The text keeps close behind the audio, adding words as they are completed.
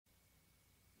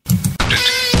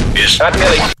is not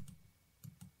merely...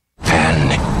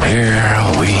 And here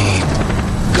we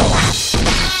go.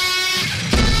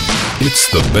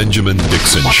 It's the Benjamin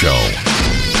Dixon Show.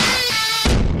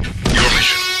 Your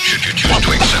mission, should you choose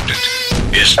to accept it,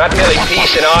 is not merely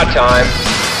peace in our time,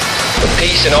 but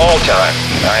peace in all time.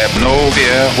 I have no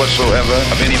fear whatsoever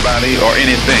of anybody or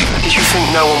anything. Did you think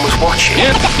no one was watching?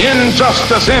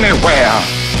 Injustice anywhere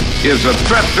is a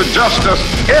threat to justice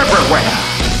everywhere.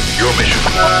 your mission.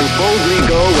 To boldly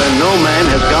go where no man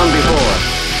has gone before.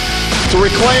 To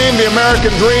reclaim the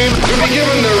American dream. To be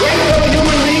given the right of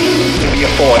human beings to be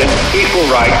afforded equal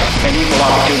rights and equal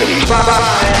opportunities. By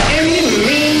any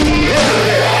means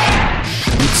necessary.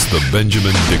 It's the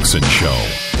Benjamin Dixon Show.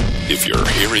 If you're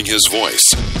hearing his voice,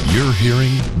 you're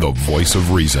hearing the voice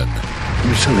of reason.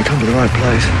 You've certainly come to the right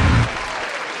place.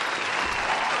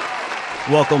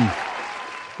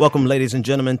 Welcome, ladies and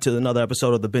gentlemen, to another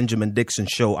episode of the Benjamin Dixon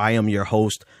Show. I am your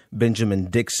host, Benjamin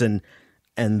Dixon,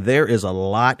 and there is a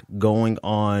lot going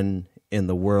on in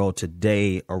the world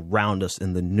today around us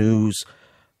in the news.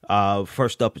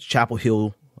 First up is Chapel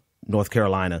Hill, North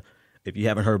Carolina. If you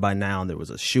haven't heard by now, there was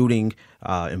a shooting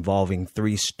involving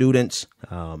three students,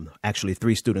 actually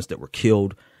three students that were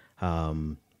killed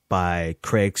by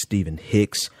Craig Stephen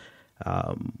Hicks.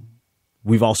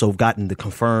 We've also gotten the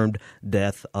confirmed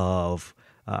death of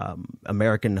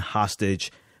American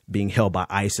hostage being held by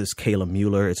ISIS, Kayla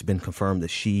Mueller. It's been confirmed that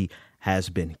she has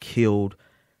been killed.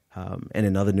 And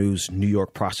in other news, New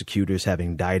York prosecutors have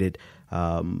indicted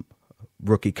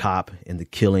rookie cop in the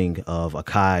killing of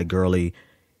Akai Gurley.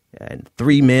 And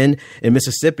three men in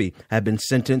Mississippi have been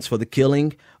sentenced for the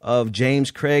killing of James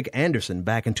Craig Anderson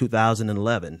back in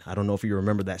 2011. I don't know if you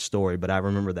remember that story, but I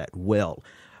remember that well.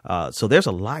 So there's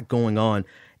a lot going on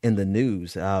in the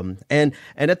news. And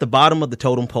at the bottom of the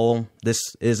totem pole,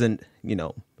 this isn't,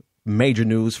 major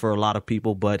news for a lot of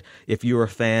people. But if you're a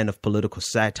fan of political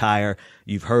satire,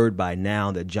 you've heard by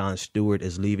now that Jon Stewart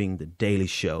is leaving The Daily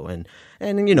Show. And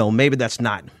maybe that's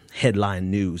not headline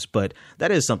news, but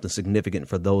that is something significant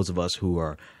for those of us who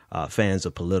are fans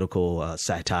of political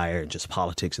satire and just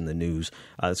politics in the news.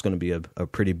 It's going to be a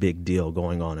pretty big deal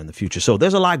going on in the future. So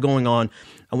there's a lot going on.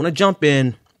 I want to jump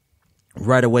in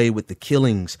right away with the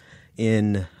killings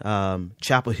in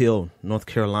Chapel Hill, North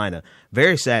Carolina.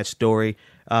 Very sad story.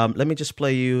 Let me just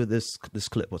play you this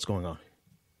clip. What's going on?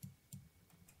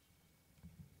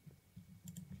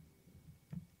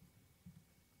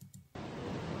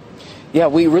 Yeah,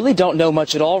 we really don't know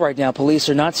much at all right now. Police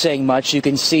are not saying much. You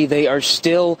can see they are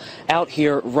still out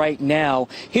here right now.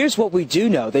 Here's what we do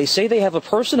know. They say they have a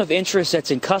person of interest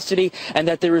that's in custody and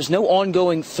that there is no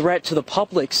ongoing threat to the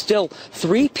public. Still,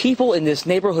 3 people in this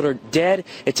neighborhood are dead.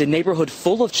 It's a neighborhood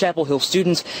full of Chapel Hill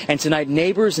students. And tonight,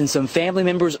 neighbors and some family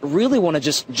members really want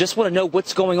to just want to know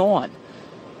what's going on.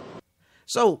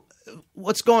 So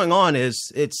what's going on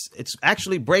is it's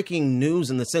actually breaking news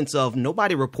in the sense of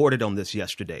nobody reported on this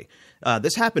yesterday.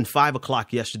 This happened 5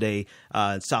 o'clock yesterday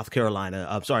in North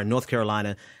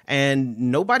Carolina, and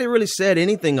nobody really said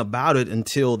anything about it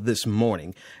until this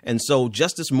morning. And so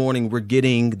just this morning, we're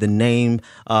getting the names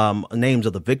of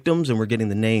the victims, and we're getting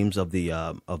the names of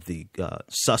the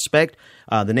suspect.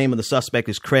 The name of the suspect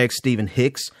is Craig Stephen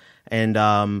Hicks,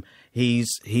 and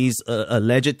he's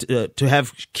alleged to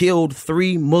have killed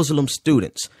 3 Muslim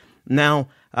students. Now,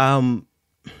 on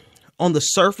the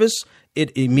surface,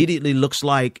 it immediately looks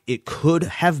like it could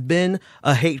have been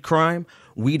a hate crime.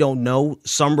 We don't know.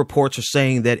 Some reports are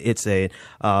saying that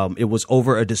it was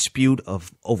over a dispute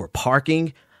over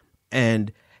parking.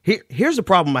 And here's the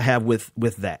problem I have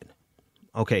with that.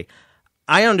 Okay.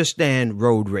 I understand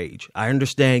road rage. I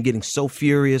understand getting so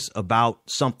furious about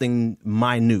something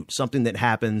minute, something that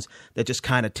happens that just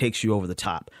kind of takes you over the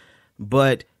top.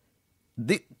 But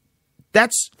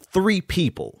that's 3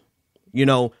 people.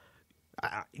 You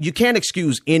can't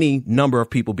excuse any number of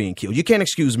people being killed. You can't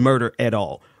excuse murder at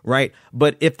all, right?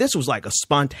 But if this was like a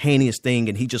spontaneous thing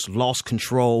and he just lost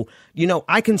control,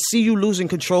 I can see you losing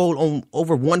control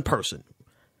over one person.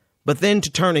 But then to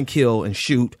turn and kill and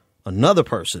shoot another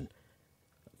person,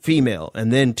 female,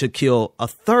 and then to kill a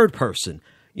third person,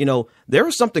 there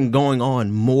is something going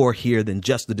on more here than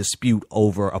just the dispute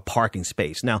over a parking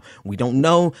space. Now, we don't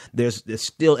know. There's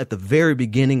still at the very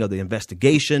beginning of the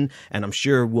investigation, and I'm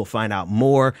sure we'll find out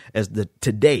more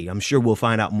today.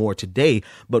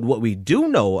 But what we do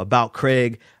know about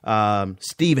Craig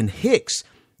Stephen Hicks,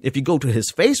 if you go to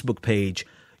his Facebook page,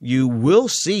 you will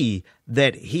see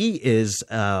that he is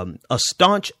a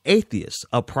staunch atheist,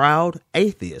 a proud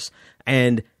atheist,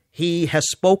 and he has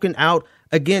spoken out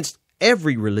against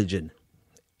every religion,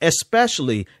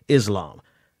 especially Islam.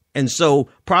 And so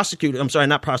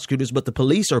not prosecutors, but the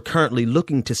police are currently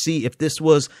looking to see if this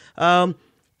was,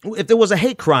 if there was a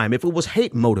hate crime, if it was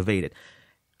hate motivated.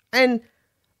 And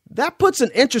that puts an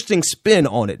interesting spin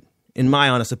on it, in my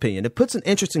honest opinion. It puts an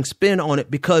interesting spin on it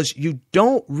because you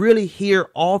don't really hear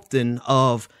often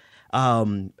of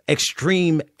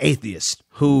extreme atheists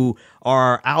who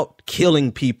are out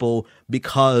killing people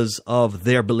because of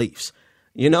their beliefs.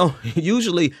 You know,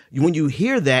 usually when you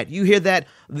hear that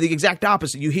the exact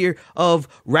opposite. You hear of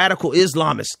radical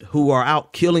Islamists who are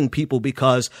out killing people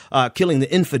because killing the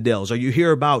infidels, or you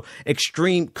hear about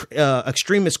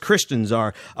extremist Christians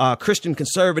or Christian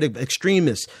conservative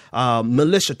extremists,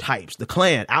 militia types, the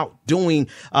Klan out doing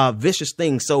vicious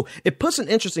things. So it puts an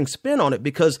interesting spin on it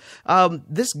because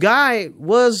this guy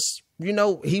was, you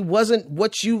know, he wasn't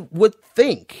what you would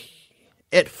think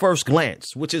at first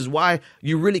glance, which is why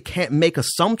you really can't make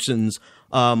assumptions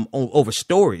over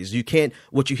stories. You can't,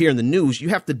 what you hear in the news, you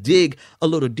have to dig a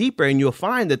little deeper, and you'll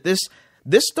find that this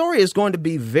story is going to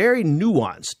be very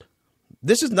nuanced.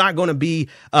 This is not going to be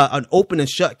an open and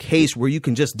shut case where you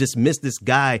can just dismiss this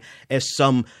guy as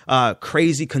some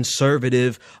crazy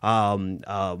conservative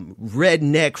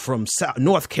redneck from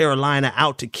North Carolina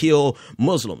out to kill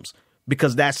Muslims,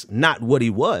 because that's not what he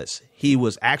was. He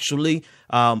was actually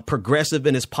progressive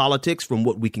in his politics, from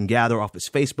what we can gather off his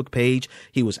Facebook page.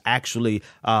 He was actually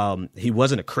he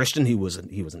wasn't a Christian. He was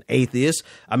an atheist.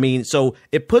 I mean, so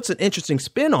it puts an interesting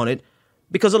spin on it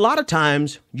because a lot of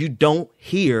times you don't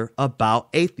hear about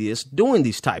atheists doing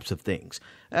these types of things.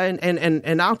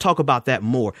 And I'll talk about that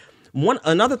more.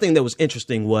 Another thing that was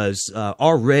interesting was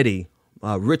already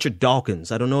Richard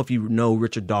Dawkins. I don't know if you know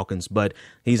Richard Dawkins, but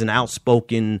he's an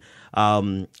outspoken,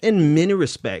 in many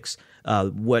respects,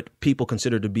 what people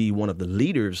consider to be one of the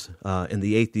leaders in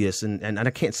the atheist, and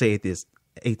I can't say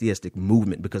atheistic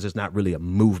movement because there's not really a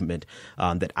movement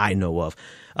that I know of.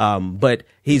 But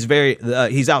he's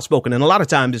he's outspoken, and a lot of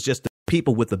times it's just the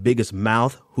people with the biggest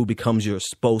mouth who becomes your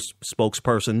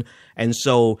spokesperson. And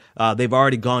so they've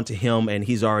already gone to him, and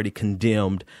he's already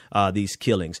condemned these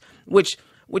killings, which,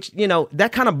 you know,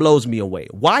 that kind of blows me away.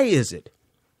 Why is it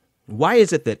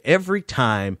that every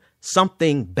time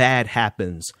something bad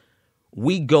happens,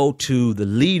 we go to the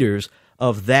leaders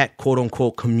of that quote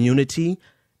unquote community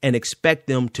and expect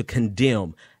them to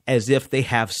condemn as if they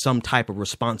have some type of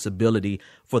responsibility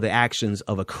for the actions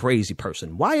of a crazy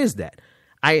person? Why is that?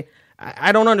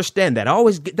 I don't understand that.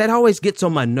 That always gets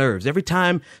on my nerves. Every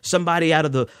time somebody out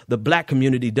of the black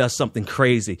community does something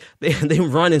crazy, they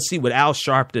run and see what Al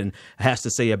Sharpton has to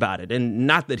say about it. And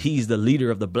not that he's the leader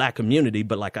of the black community,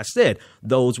 but like I said,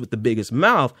 those with the biggest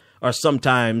mouth are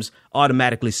sometimes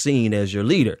automatically seen as your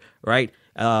leader, right?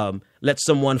 Let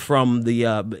someone from the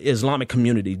Islamic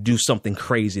community do something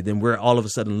crazy, then we're all of a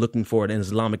sudden looking for an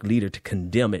Islamic leader to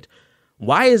condemn it.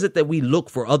 Why is it that we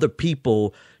look for other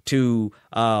people to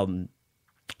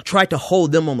try to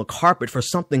hold them on the carpet for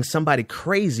something somebody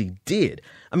crazy did?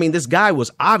 I mean, this guy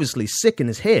was obviously sick in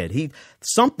his head.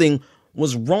 Something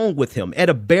was wrong with him. At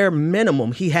a bare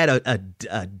minimum, he had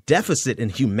a deficit in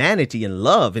humanity and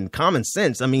love and common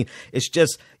sense. I mean, it's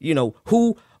just, you know,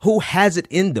 who has it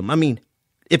in them? I mean,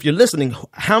 if you're listening,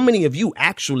 how many of you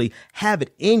actually have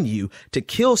it in you to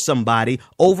kill somebody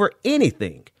over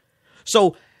anything?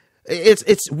 So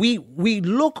we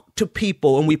look to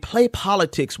people and we play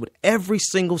politics with every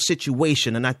single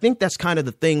situation. And I think that's kind of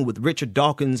the thing with Richard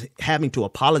Dawkins having to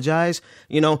apologize.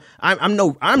 You know, I'm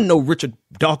no Richard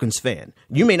Dawkins fan.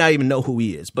 You may not even know who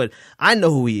he is, but I know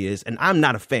who he is, and I'm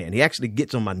not a fan. He actually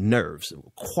gets on my nerves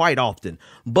quite often.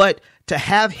 But to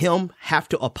have him have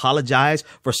to apologize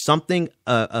for something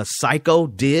a psycho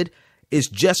did is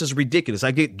just as ridiculous.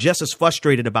 I get just as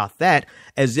frustrated about that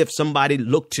as if somebody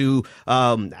looked to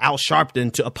Al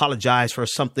Sharpton to apologize for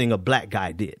something a black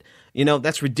guy did. You know,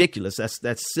 that's ridiculous.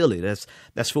 That's silly.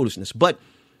 That's foolishness. But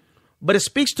it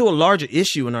speaks to a larger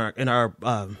issue in our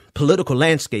political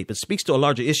landscape. It speaks to a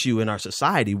larger issue in our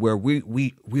society where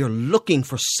we are looking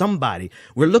for somebody.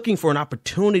 We're looking for an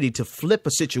opportunity to flip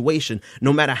a situation,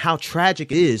 no matter how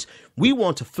tragic it is. We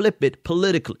want to flip it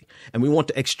politically, and we want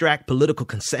to extract political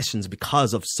concessions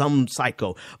because of some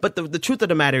psycho. But the truth of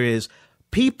the matter is,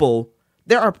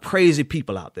 there are crazy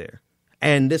people out there.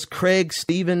 And this Craig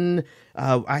Stephen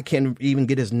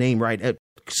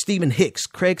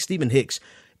Hicks,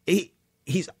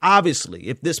 he's obviously,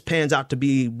 if this pans out to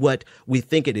be what we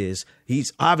think it is,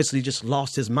 he's obviously just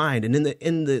lost his mind. And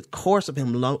in the course of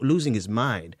him losing his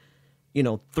mind,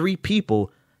 3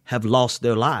 people have lost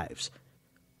their lives.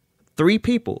 3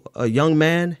 people, a young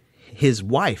man, his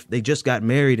wife, they just got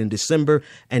married in December,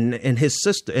 and his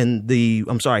sister,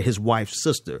 his wife's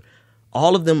sister,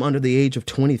 all of them under the age of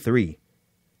 23.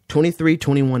 23,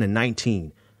 21, and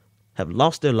 19 have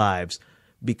lost their lives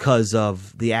because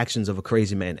of the actions of a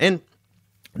crazy man. And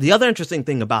the other interesting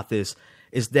thing about this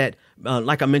is that,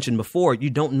 like I mentioned before, you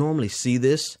don't normally see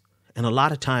this. And a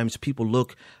lot of times people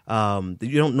look,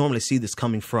 you don't normally see this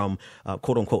coming from,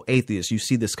 quote unquote, atheists. You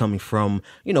see this coming from,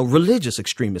 religious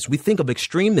extremists. We think of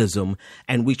extremism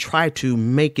and we try to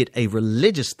make it a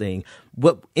religious thing.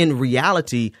 But in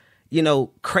reality,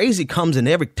 crazy comes in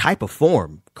every type of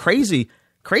form. Crazy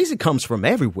comes from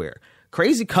everywhere.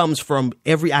 Crazy comes from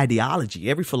every ideology,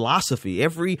 every philosophy,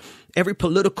 every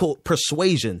political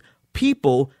persuasion.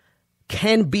 People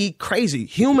can be crazy.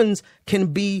 Humans can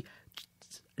be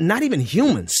not even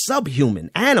human, subhuman,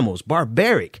 animals,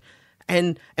 barbaric.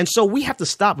 And so we have to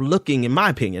stop looking, in my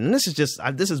opinion, and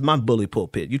this is my bully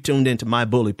pulpit. You tuned into my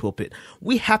bully pulpit.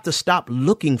 We have to stop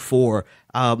looking for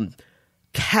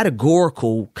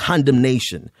categorical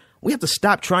condemnation. We have to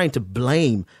stop trying to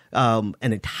blame an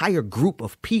entire group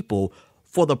of people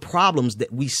for the problems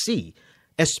that we see,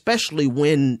 especially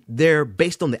when they're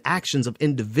based on the actions of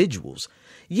individuals.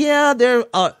 Yeah, there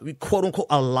are, quote unquote,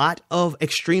 a lot of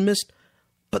extremists,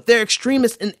 but they're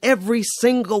extremists in every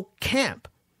single camp,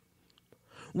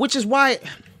 which is why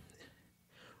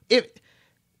it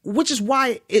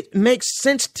makes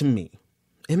sense to me.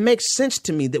 It makes sense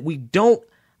to me that we don't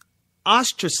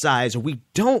ostracize or we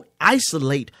don't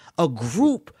isolate a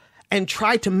group and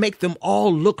try to make them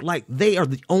all look like they are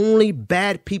the only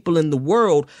bad people in the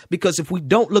world. Because if we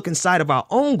don't look inside of our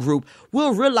own group,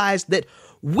 we'll realize that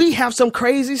we have some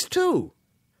crazies too.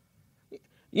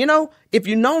 If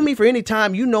you know me for any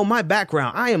time, you know my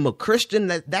background. I am a Christian.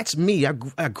 That's me. I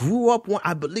grew up.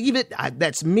 I believe it.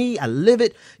 That's me. I live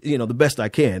it. The best I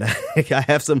can. I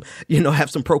have some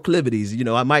proclivities.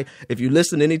 I might, if you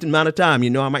listen any amount of time,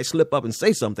 I might slip up and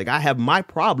say something. I have my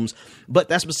problems, but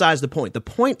that's besides the point. The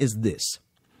point is this.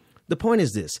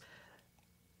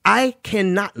 I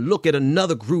cannot look at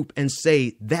another group and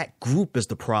say that group is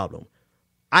the problem.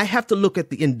 I have to look at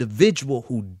the individual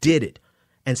who did it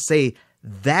and say,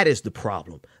 that is the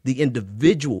problem. The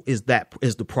individual is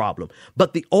the problem.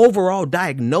 But the overall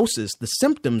diagnosis, the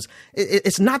symptoms,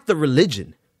 it's not the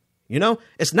religion.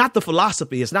 It's not the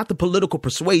philosophy. It's not the political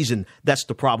persuasion that's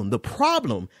the problem. The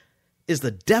problem is the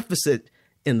deficit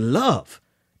in love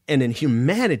and in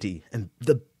humanity and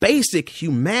the basic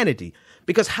humanity.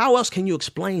 Because how else can you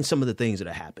explain some of the things that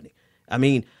are happening? I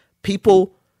mean,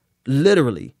 people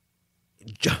literally.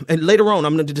 And later on,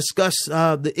 I'm going to discuss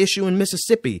the issue in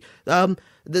Mississippi.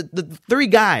 The three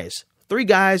guys,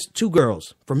 2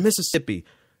 girls from Mississippi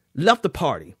left the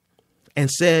party and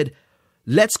said,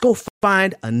 let's go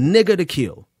find a nigger to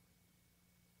kill.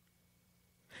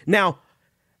 Now,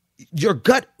 your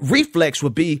gut reflex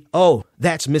would be, oh,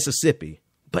 that's Mississippi.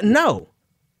 But no,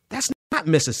 that's not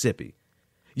Mississippi.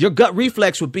 Your gut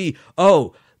reflex would be,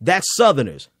 oh, that's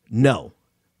Southerners. No.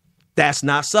 That's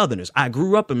not Southerners. I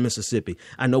grew up in Mississippi.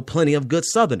 I know plenty of good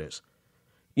Southerners.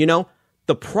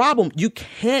 The problem, you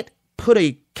can't put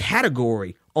a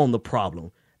category on the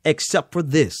problem except for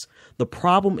this. The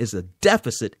problem is a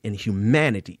deficit in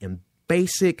humanity and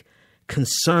basic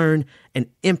concern and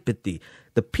empathy.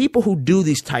 The people who do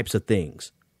these types of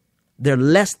things, they're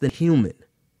less than human.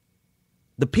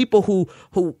 The people who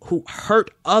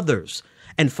hurt others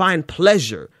and find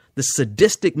pleasure, the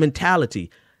sadistic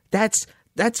mentality, that's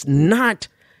not,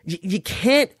 you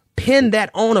can't pin that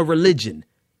on a religion.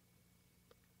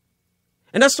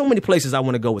 And there's so many places I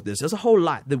want to go with this. There's a whole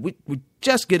lot that we're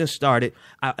just getting started.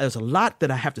 There's a lot that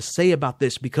I have to say about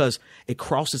this because it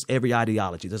crosses every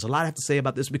ideology. There's a lot I have to say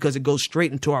about this because it goes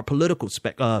straight into our political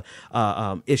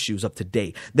issues of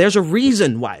today. There's a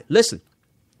reason why,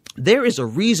 there is a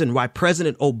reason why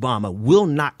President Obama will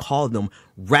not call them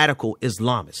radical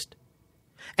Islamists.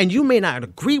 And you may not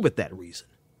agree with that reason.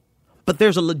 But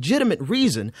there's a legitimate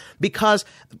reason because,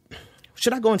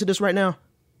 should I go into this right now?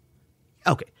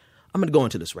 Okay, I'm going to go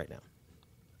into this right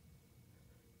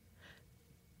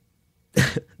now.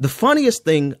 The funniest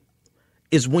thing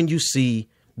is when you see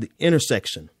the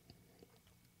intersection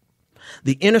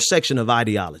of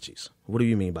ideologies. What do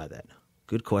you mean by that?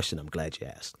 Good question. I'm glad you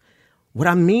asked. What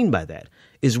I mean by that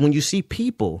is when you see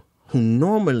people who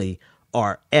normally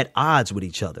are at odds with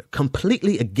each other,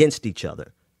 completely against each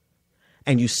other,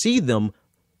 and you see them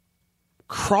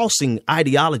crossing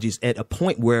ideologies at a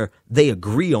point where they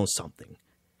agree on something.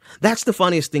 That's the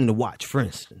funniest thing to watch. For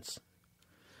instance,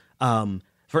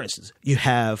 you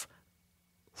have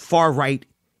far-right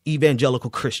evangelical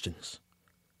Christians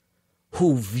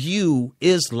who view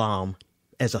Islam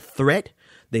as a threat.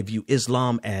 They view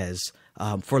Islam as,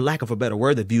 for lack of a better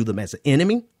word, they view them as an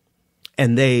enemy.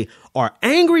 And they are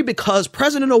angry because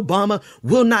President Obama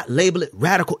will not label it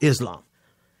radical Islam.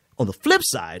 On the flip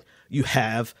side, you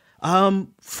have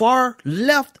far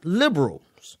left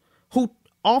liberals who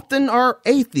often are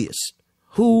atheists,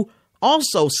 who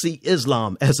also see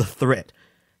Islam as a threat.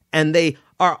 And they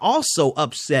are also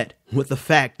upset with the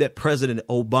fact that President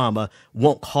Obama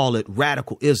won't call it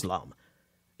radical Islam.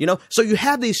 You know, so you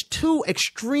have these two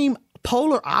extreme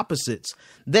polar opposites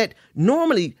that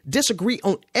normally disagree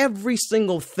on every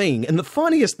single thing. And the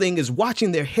funniest thing is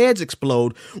watching their heads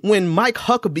explode when Mike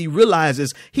Huckabee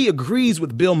realizes he agrees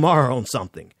with Bill Maher on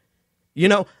something. You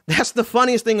know, that's the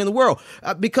funniest thing in the world,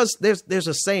 because there's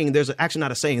a saying, there's actually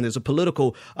not a saying, there's a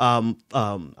political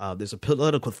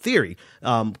theory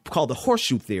called the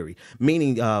horseshoe theory,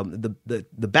 meaning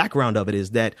the background of it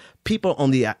is that people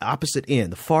on the opposite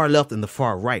end, the far left and the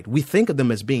far right, we think of them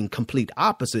as being complete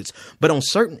opposites. But on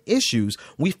certain issues,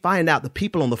 we find out the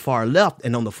people on the far left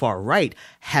and on the far right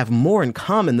have more in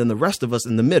common than the rest of us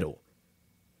in the middle.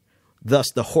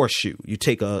 Thus, the horseshoe. You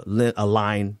take a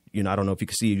line, you know, I don't know if you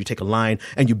can see it. You take a line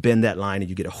and you bend that line and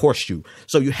you get a horseshoe.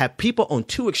 So you have people on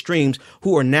two extremes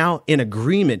who are now in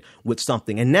agreement with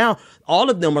something. And now all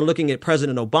of them are looking at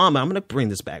President Obama. I'm going to bring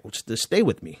this back. Just stay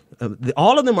with me.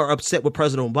 All of them are upset with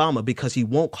President Obama because he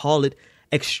won't call it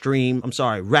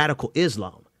radical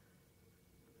Islam.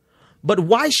 But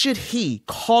why should he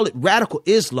call it radical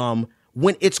Islam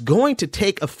when it's going to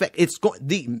take effect?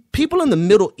 The people in the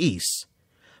Middle East.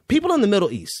 People in the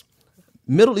Middle East,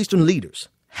 Middle Eastern leaders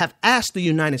have asked the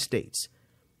United States,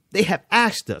 they have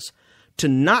asked us to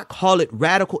not call it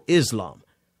radical Islam.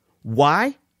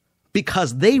 Why?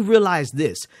 Because they realize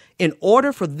this. In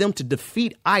order for them to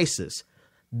defeat ISIS,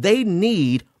 they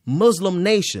need Muslim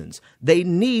nations. They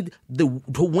need to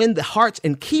win the hearts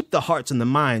and keep the hearts and the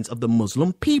minds of the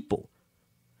Muslim people.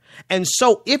 And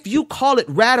so if you call it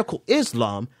radical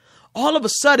Islam, all of a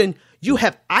sudden you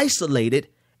have isolated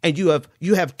and you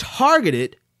have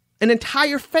targeted an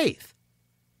entire faith.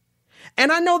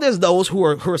 And I know there's those who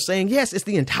are saying, yes, it's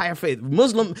the entire faith.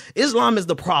 Islam is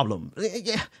the problem.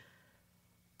 Yeah.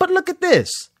 But look at this.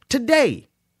 Today,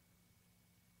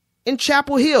 in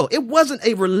Chapel Hill, it wasn't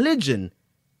a religion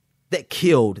that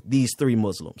killed these three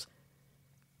Muslims.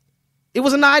 It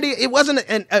was it wasn't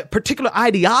a particular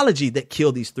ideology that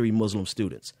killed these three Muslim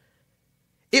students.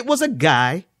 It was a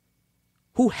guy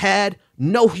who had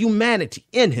no humanity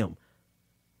in him.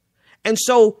 And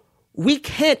so we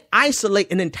can't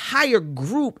isolate an entire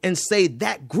group and say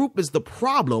that group is the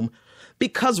problem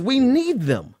because we need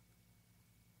them.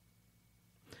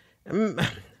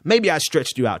 Maybe I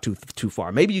stretched you out too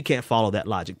far. Maybe you can't follow that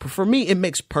logic. But for me, it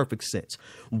makes perfect sense.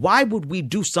 Why would we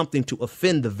do something to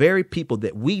offend the very people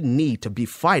that we need to be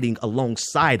fighting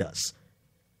alongside us?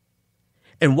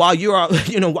 And while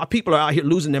while people are out here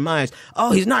losing their minds,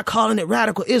 oh, he's not calling it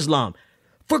radical Islam.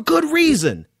 For good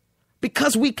reason.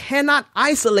 Because we cannot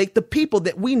isolate the people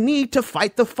that we need to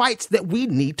fight the fights that we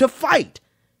need to fight.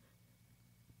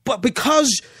 But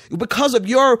because of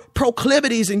your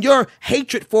proclivities and your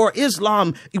hatred for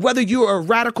Islam, whether you are a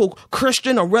radical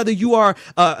Christian or whether you are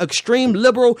extreme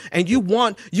liberal and you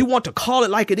want to call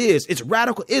it like it is, it's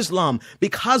radical Islam,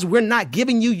 because we're not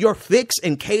giving you your fix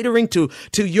and catering to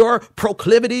your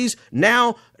proclivities.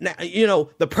 Now,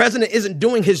 the president isn't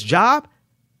doing his job.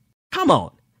 Come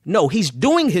on. No, he's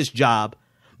doing his job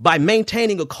by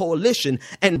maintaining a coalition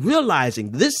and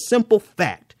realizing this simple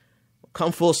fact.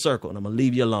 Come full circle, and I'm going to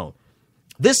leave you alone.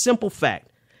 This simple fact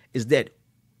is that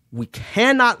we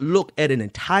cannot look at an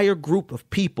entire group of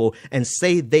people and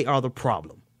say they are the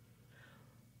problem.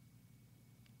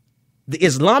 The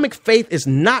Islamic faith is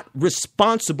not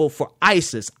responsible for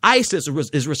ISIS. ISIS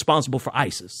is responsible for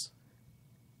ISIS.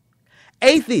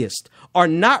 Atheists are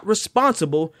not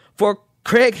responsible for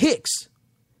Craig Hicks.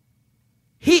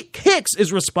 Hicks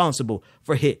is responsible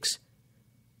for Hicks.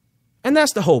 And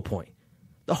that's the whole point.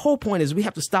 The whole point is we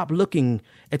have to stop looking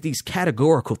at these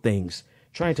categorical things,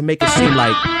 trying to make it seem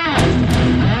like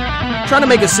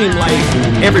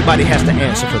everybody has to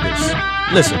answer for this.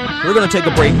 Listen, we're going to take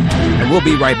a break and we'll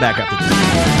be right back after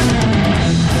this.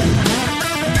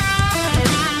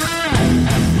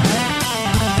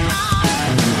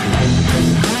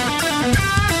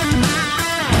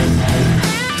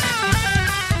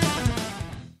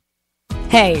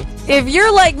 Hey, if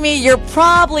you're like me, you're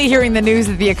probably hearing the news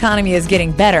that the economy is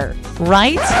getting better,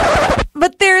 right?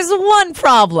 But there's one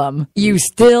problem. You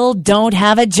still don't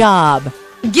have a job.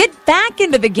 Get back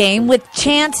into the game with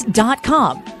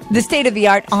Chance.com, the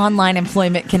state-of-the-art online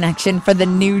employment connection for the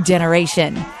new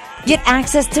generation. Get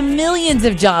access to millions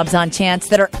of jobs on Chance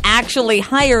that are actually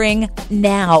hiring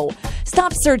now.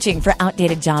 Stop searching for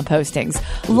outdated job postings.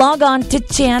 Log on to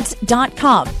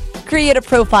chance.com. Create a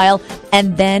profile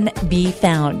and then be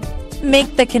found.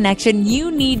 Make the connection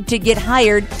you need to get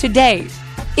hired today.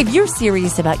 If you're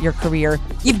serious about your career,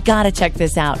 you've got to check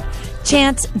this out.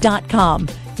 Chance.com.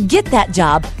 Get that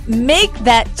job. Make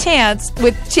that chance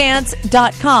with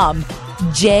chance.com.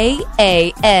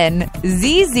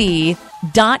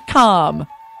 JANZZ.com.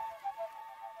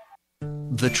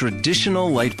 The traditional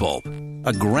light bulb,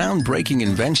 a groundbreaking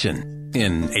invention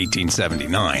in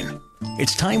 1879.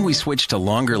 It's time we switch to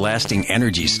longer-lasting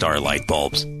Energy Star light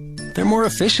bulbs. They're more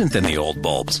efficient than the old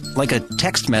bulbs, like a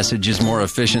text message is more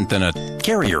efficient than a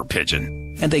carrier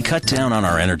pigeon. And they cut down on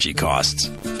our energy costs.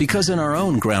 Because in our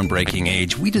own groundbreaking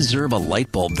age, we deserve a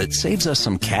light bulb that saves us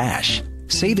some cash.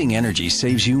 Saving energy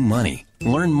saves you money.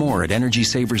 Learn more at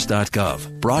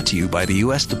EnergySavers.gov. Brought to you by the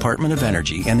U.S. Department of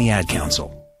Energy and the Ad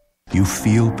Council. You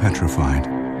feel petrified.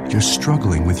 You're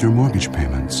struggling with your mortgage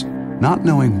payments, not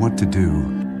knowing what to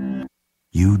do.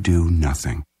 You do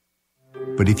nothing.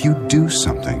 But if you do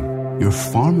something, you're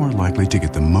far more likely to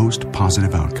get the most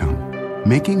positive outcome.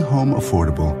 Making Home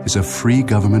Affordable is a free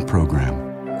government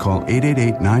program. Call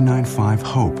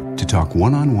 888-995-HOPE to talk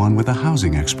one-on-one with a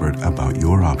housing expert about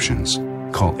your options.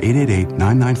 Call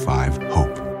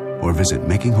 888-995-HOPE or visit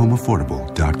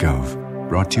makinghomeaffordable.gov.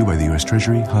 Brought to you by the U.S.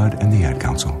 Treasury, HUD, and the Ad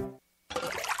Council.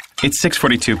 It's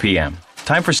 6:42 p.m.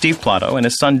 Time for Steve Plato and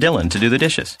his son Dylan to do the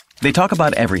dishes. They talk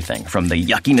about everything from the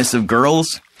yuckiness of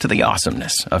girls to the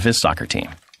awesomeness of his soccer team.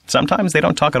 Sometimes they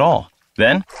don't talk at all.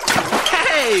 Then,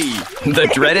 hey! The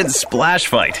dreaded splash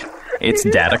fight. It's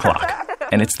Dad o'clock,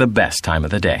 and it's the best time of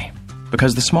the day.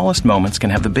 Because the smallest moments can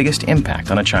have the biggest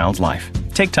impact on a child's life.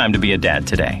 Take time to be a dad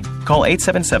today. Call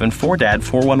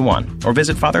 877-4DAD-411 or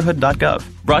visit fatherhood.gov.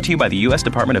 Brought to you by the U.S.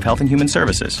 Department of Health and Human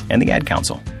Services and the Ad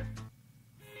Council.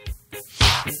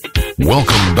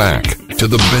 Welcome back to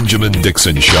the Benjamin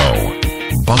Dixon Show.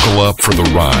 Buckle up for the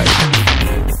ride.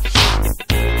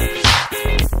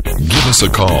 Give us a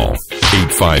call,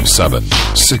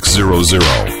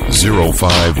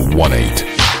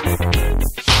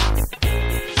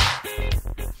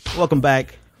 857-600-0518. Welcome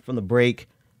back from the break.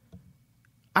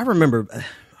 I remember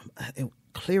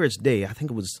clear as day. I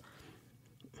think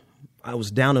I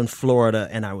was down in Florida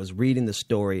and I was reading the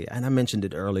story, and I mentioned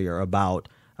it earlier about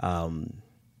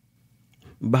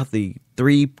the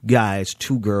three guys,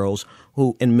 two girls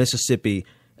who in Mississippi,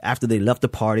 after they left the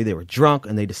party, they were drunk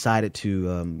and they decided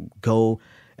to go,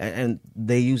 and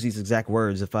they use these exact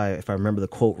words. If I remember the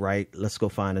quote right, let's go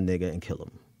find a nigga and kill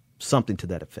him, something to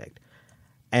that effect.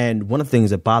 And one of the things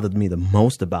that bothered me the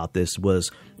most about this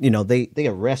was, they did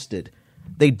arrest the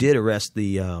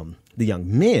young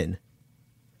men,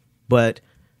 but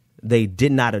they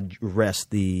did not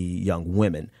arrest the young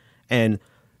women. And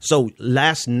so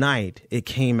last night it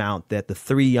came out that the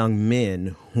three young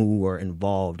men who were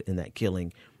involved in that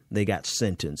killing, they got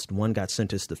sentenced. One got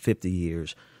sentenced to 50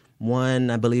 years. One,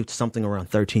 I believe, something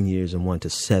around 13 years, and one to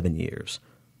 7 years.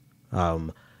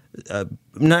 And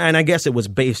I guess it was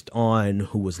based on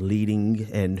who was leading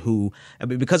and who,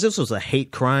 because this was a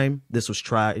hate crime. This was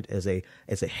tried as a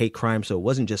hate crime, so it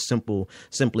wasn't just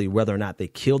simply whether or not they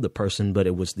killed the person, but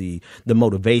it was the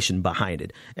motivation behind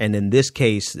it. And in this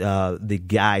case, the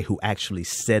guy who actually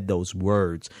said those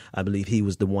words, I believe he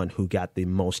was the one who got the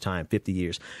most time, 50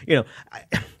 years.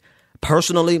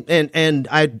 Personally, and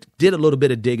I did a little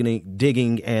bit of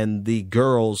digging, and the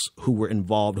girls who were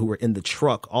involved, who were in the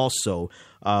truck also.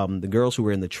 The girls who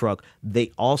were in the truck,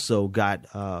 they also got,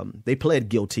 they pled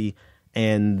guilty,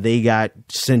 and they got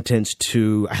sentenced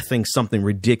to, I think, something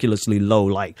ridiculously low,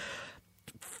 like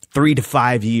 3 to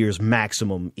 5 years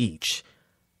maximum each.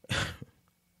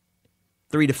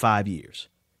 3 to 5 years.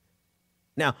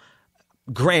 Now,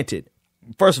 granted,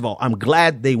 first of all, I'm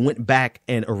glad they went back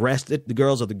and arrested the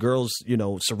girls, or the girls,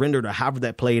 surrendered, or however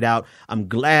that played out. I'm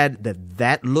glad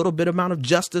that little bit amount of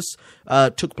justice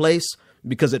took place.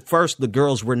 Because at first the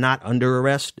girls were not under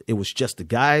arrest. It was just the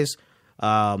guys.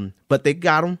 But they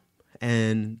got them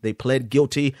and they pled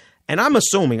guilty. And I'm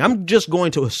just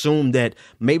going to assume that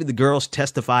maybe the girls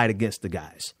testified against the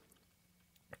guys.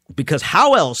 Because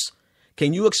how else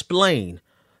can you explain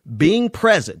being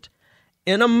present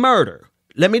in a murder?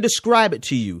 Let me describe it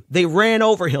to you. They ran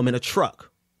over him in a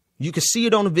truck. You can see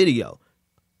it on the video.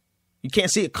 You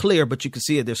can't see it clear, but you can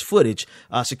see it. There's footage,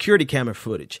 security camera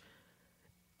footage.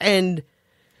 And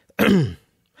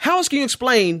how else can you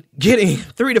explain getting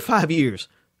 3 to 5 years,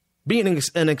 being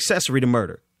an accessory to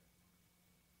murder?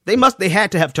 They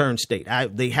had to have turned state.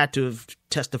 They had to have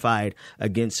testified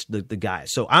against the guy.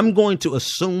 So I'm going to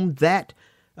assume that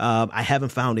I haven't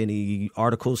found any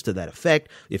articles to that effect.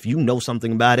 If you know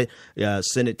something about it,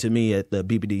 send it to me at the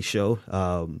BBD show,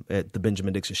 at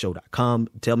thebenjamindixonshow.com.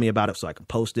 Tell me about it so I can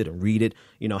post it and read it.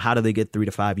 You know, how do they get 3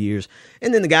 to 5 years?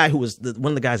 And then the guy who was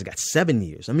one of the guys that got 7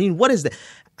 years. I mean, what is that?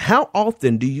 How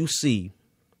often do you see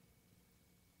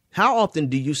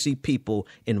people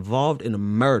involved in a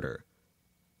murder,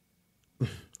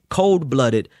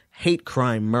 cold-blooded hate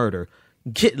crime murder,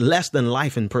 get less than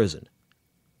life in prison?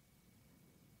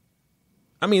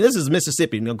 I mean, this is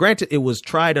Mississippi. Now, granted, it was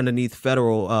tried underneath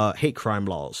federal hate crime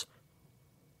laws,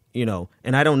 you know,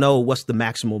 and I don't know what's the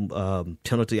maximum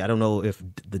penalty. I don't know if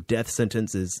the death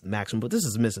sentence is maximum, but this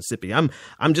is Mississippi. I'm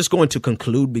just going to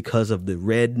conclude because of the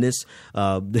redness,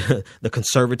 the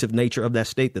conservative nature of that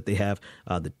state, that they have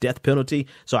the death penalty.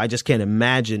 So I just can't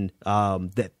imagine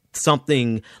that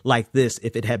something like this,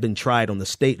 if it had been tried on the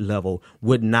state level,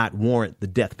 would not warrant the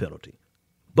death penalty.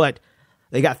 But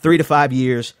they got 3 to 5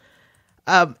 years.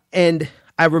 And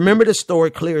I remember the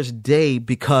story clear as day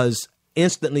because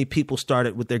instantly people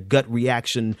started with their gut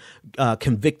reaction,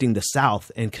 convicting the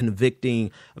South and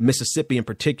convicting Mississippi in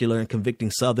particular and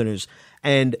convicting Southerners.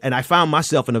 And I found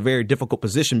myself in a very difficult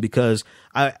position because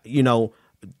that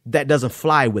doesn't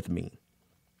fly with me.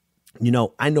 You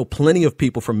know, I know plenty of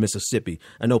people from Mississippi.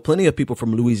 I know plenty of people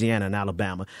from Louisiana and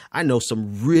Alabama. I know some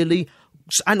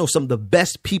of the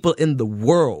best people in the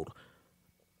world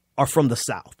are from the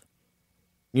South.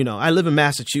 You know, I live in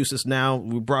Massachusetts now.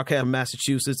 We broadcast in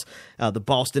Massachusetts, the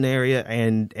Boston area.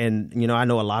 And, you know, I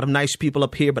know a lot of nice people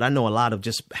up here, but I know a lot of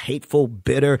just hateful,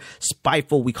 bitter,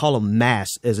 spiteful. We call them mass,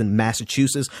 as in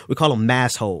Massachusetts. We call them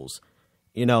mass holes,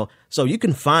 you know, so you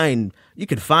can find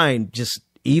just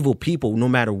evil people no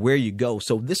matter where you go.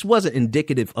 So this wasn't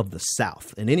indicative of the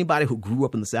South, and anybody who grew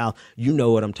up in the South, you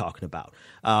know what I'm talking about.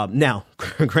 Now,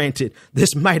 granted,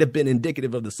 this might have been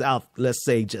indicative of the South, let's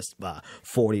say just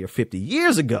 40 or 50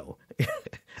 years ago.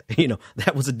 You know,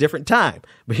 that was a different time.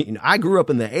 But, you know, I grew up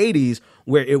in the 80s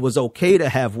where it was okay to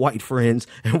have white friends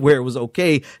and where it was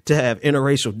okay to have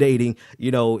interracial dating.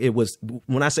 You know, it was,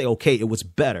 when I say okay, it was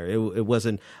better. It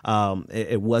wasn't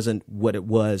what it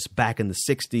was back in the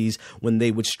 60s when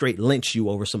they would straight lynch you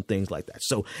over some things like that.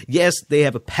 So, yes, they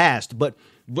have a past, but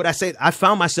what I say, I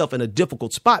found myself in a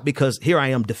difficult spot because here I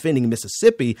am defending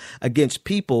Mississippi against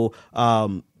people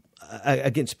who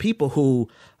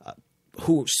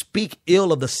speak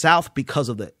ill of the South because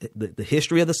of the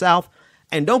history of the South.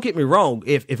 And don't get me wrong,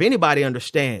 if anybody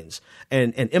understands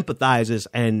and empathizes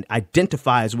and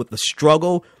identifies with the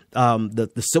struggle,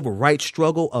 the civil rights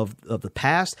struggle of the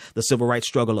past, the civil rights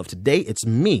struggle of today, it's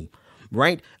me.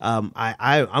 Right.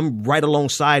 I'm right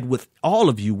alongside with all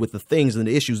of you with the things and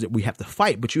the issues that we have to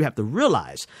fight. But you have to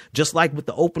realize, just like with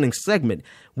the opening segment,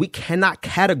 we cannot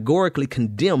categorically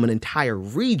condemn an entire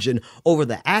region over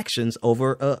the actions of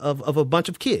a bunch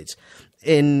of kids.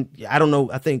 And I don't know.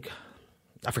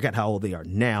 I forgot how old they are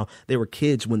now. They were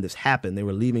kids when this happened. They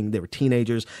were leaving. They were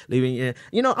teenagers leaving.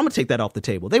 You know, I'm going to take that off the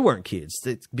table. They weren't kids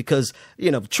because,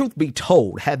 you know, truth be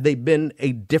told, had they been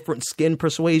a different skin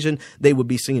persuasion, they would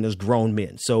be seen as grown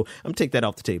men. So I'm going to take that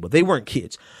off the table. They weren't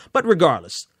kids. But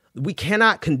regardless, we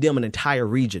cannot condemn an entire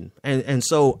region. And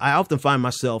so I often find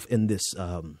myself in this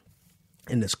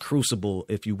crucible,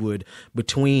 if you would,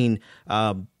 between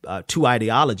two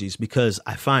ideologies, because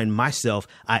I find myself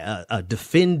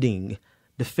defending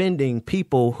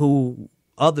people who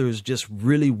others just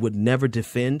really would never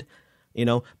defend. You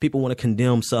know, people want to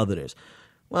condemn Southerners.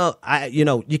 Well,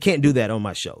 you can't do that on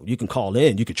my show. You can call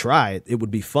in, you could try it. It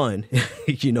would be fun.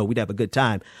 You know, we'd have a good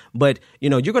time. But, you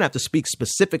know, you're going to have to speak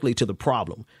specifically to the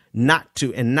problem, not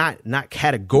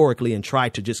categorically and try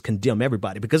to just condemn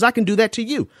everybody, because I can do that to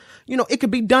you. You know, it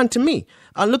could be done to me.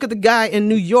 Look at the guy in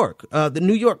New York, the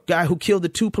New York guy who killed the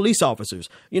 2 police officers.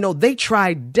 You know, they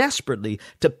tried desperately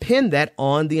to pin that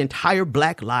on the entire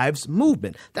Black Lives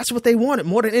Movement. That's what they wanted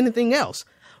more than anything else.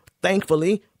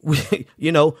 Thankfully,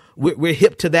 we're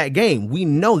hip to that game. We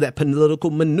know that political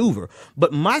maneuver.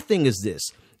 But my thing is this.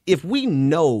 If we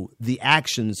know the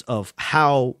actions of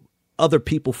how other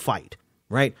people fight,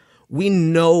 right? We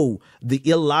know the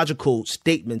illogical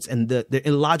statements and the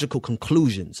illogical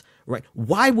conclusions, right?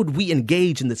 Why would we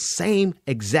engage in the same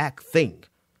exact thing?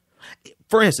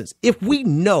 For instance, if we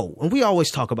know, and we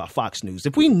always talk about Fox News,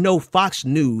 if we know Fox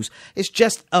News is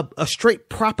just a straight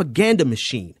propaganda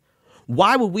machine,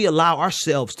 why would we allow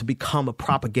ourselves to become a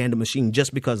propaganda machine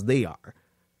just because they are?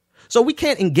 So we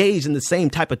can't engage in the same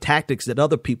type of tactics that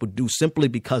other people do simply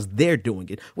because they're doing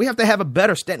it. We have to have a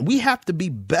better stand. We have to be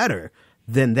better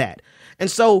than that.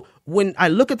 And so when I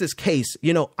look at this case,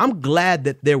 you know, I'm glad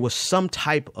that there was some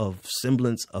type of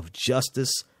semblance of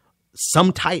justice,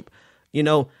 some type. You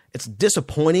know, it's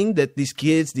disappointing that these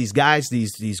kids, these guys,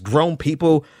 these grown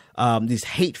people, these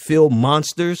hate-filled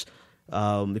monsters,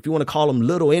 if you want to call them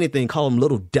little anything, call them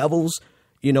little devils,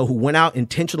 you know, who went out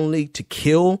intentionally to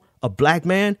kill a black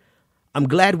man. I'm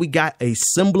glad we got a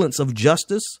semblance of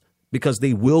justice because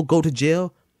they will go to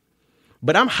jail.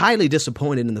 But I'm highly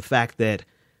disappointed in the fact that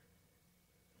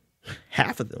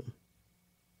half of them,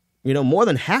 you know, more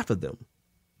than half of them,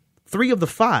 3 of the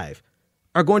 5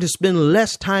 are going to spend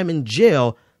less time in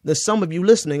jail than some of you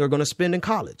listening are going to spend in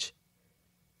college.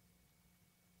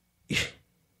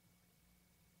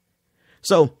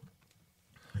 So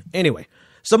anyway,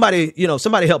 somebody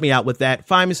help me out with that.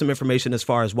 Find me some information as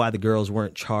far as why the girls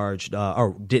weren't charged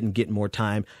or didn't get more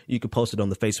time. You can post it on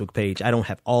the Facebook page. I don't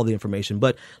have all the information,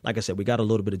 but like I said, we got a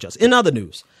little bit of justice. In other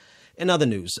news,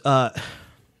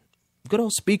 good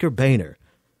old Speaker Boehner.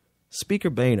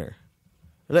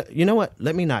 You know what?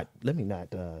 Let me not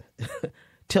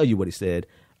tell you what he said.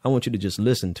 I want you to just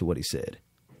listen to what he said.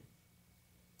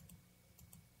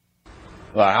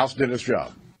 The House did its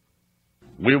job.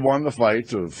 We won the fight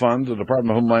to fund the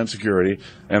Department of Homeland Security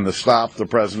and to stop the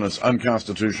president's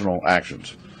unconstitutional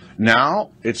actions. Now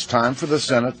it's time for the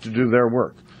Senate to do their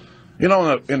work. You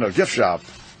know, in a gift shop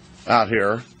out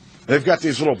here, they've got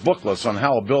these little booklets on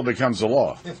how a bill becomes a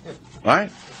law,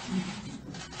 right?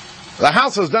 The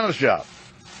House has done its job.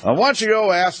 Why don't you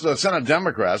go ask the Senate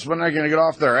Democrats when they're going to get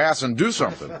off their ass and do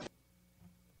something?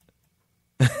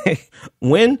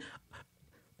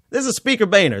 This is Speaker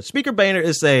Boehner. Speaker Boehner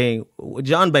is saying,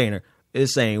 John Boehner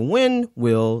is saying, when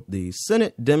will the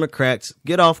Senate Democrats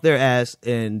get off their ass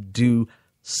and do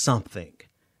something?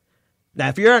 Now,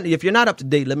 if you're not up to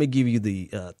date, let me give you the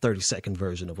 30-second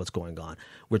version of what's going on.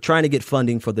 We're trying to get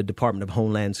funding for the Department of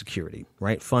Homeland Security,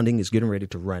 right? Funding is getting ready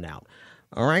to run out.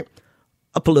 All right.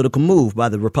 A political move by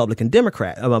the Republican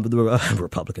Democrats, by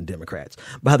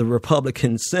the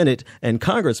Republican Senate and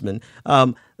congressmen.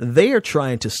 They are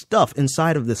trying to stuff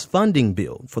inside of this funding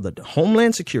bill for the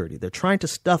Homeland Security. They're trying to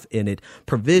stuff in it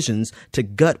provisions to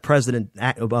gut President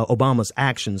Obama's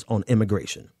actions on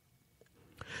immigration.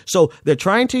 So they're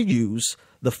trying to use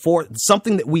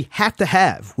something that we have to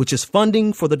have, which is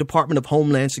funding for the Department of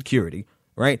Homeland Security,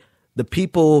 right? The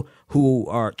people who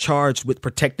are charged with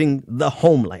protecting the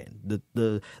homeland,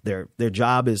 their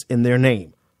job is in their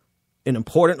name, an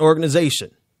important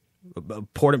organization,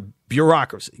 important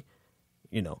bureaucracy,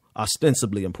 you know,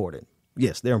 ostensibly important.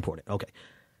 Yes, they're important. OK,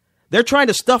 they're trying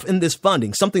to stuff in this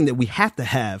funding, something that we have to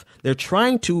have. They're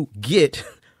trying to get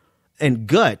and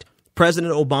gut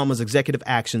President Obama's executive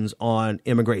actions on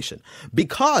immigration,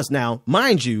 because now,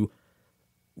 mind you,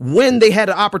 when they had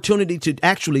an opportunity to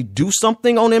actually do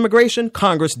something on immigration,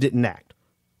 Congress didn't act.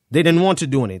 They didn't want to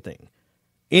do anything.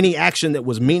 Any action that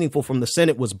was meaningful from the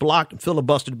Senate was blocked and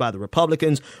filibustered by the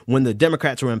Republicans when the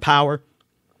Democrats were in power.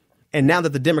 And now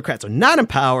that the Democrats are not in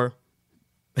power,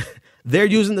 they're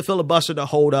using the filibuster to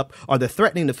hold up, or they're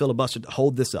threatening the filibuster to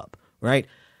hold this up, right?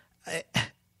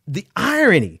 The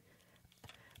irony,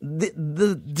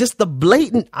 just the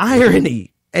blatant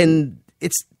irony, and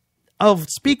it's of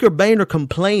Speaker Boehner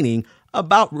complaining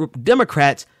about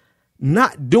Democrats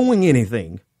not doing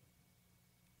anything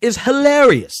is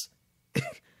hilarious.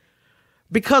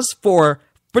 Because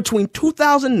between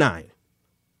 2009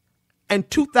 and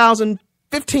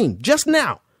 2015, just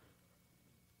now,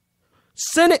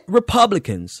 Senate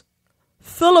Republicans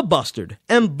filibustered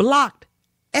and blocked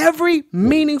every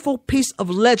meaningful piece of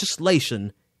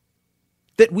legislation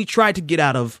that we tried to get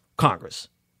out of Congress.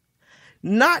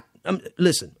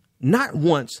 Listen. Not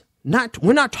once,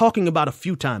 we're not talking about a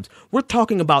few times. We're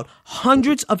talking about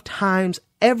hundreds of times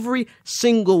every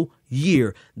single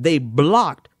year. They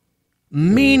blocked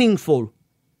meaningful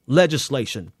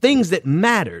legislation, things that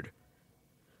mattered.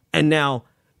 And now,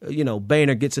 you know,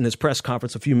 Boehner gets in his press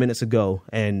conference a few minutes ago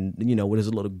and, you know, with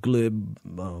his little glib,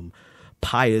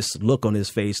 pious look on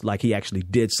his face, like he actually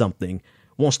did something,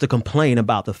 wants to complain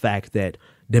about the fact that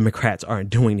Democrats aren't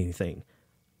doing anything.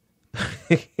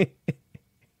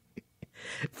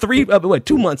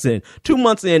 2 months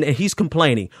in, and he's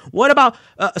complaining. What about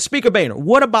Speaker Boehner?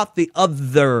 What about the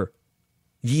other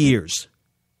years?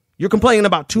 You're complaining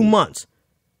about 2 months.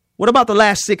 What about the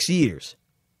last 6 years?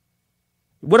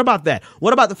 What about that?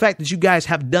 What about the fact that you guys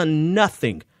have done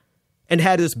nothing and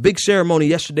had this big ceremony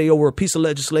yesterday over a piece of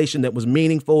legislation that was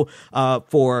meaningful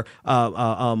for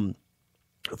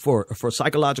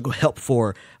psychological help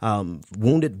for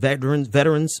wounded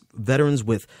veterans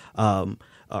with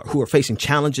who are facing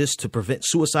challenges to prevent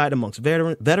suicide amongst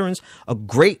veterans. A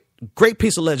great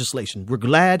piece of legislation. We're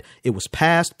glad it was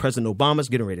passed. President Obama's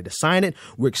getting ready to sign it.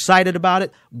 We're excited about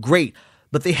it. Great.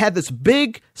 But they had this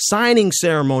big signing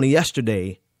ceremony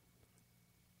yesterday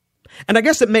And I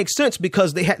guess it makes sense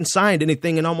because they hadn't signed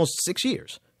anything in almost 6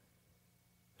 years.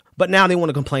 But now they want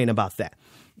to complain about that.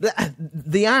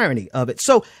 The irony of it.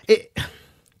 So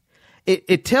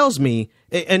it tells me,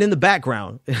 and in the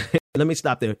background, let me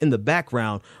stop there. In the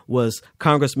background was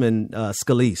Congressman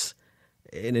Scalise.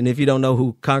 And if you don't know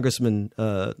who Congressman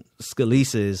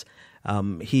Scalise is,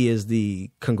 he is the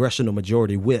congressional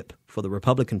majority whip for the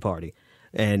Republican Party.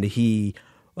 And he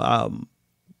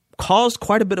caused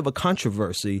quite a bit of a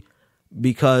controversy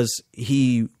because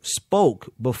he spoke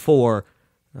before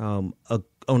an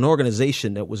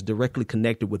organization that was directly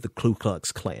connected with the Ku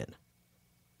Klux Klan.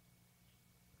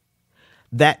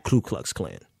 That Ku Klux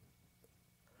Klan,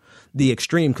 the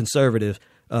extreme conservative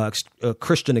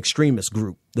Christian extremist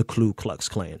group, the Ku Klux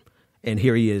Klan. And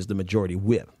here he is, the majority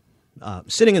whip,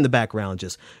 sitting in the background,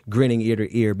 just grinning ear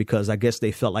to ear because I guess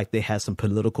they felt like they had some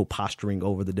political posturing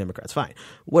over the Democrats. Fine,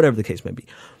 whatever the case may be.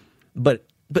 But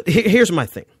here's my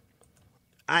thing.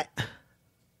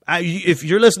 If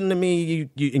you're listening to me,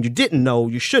 and you didn't know,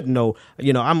 you should know.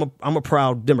 You know, I'm a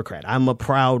proud Democrat. I'm a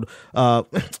proud.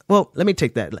 Well, let me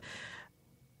take that.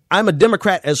 I'm a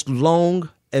Democrat as long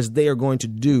as they are going to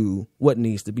do what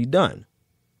needs to be done.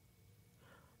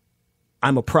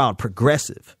 I'm a proud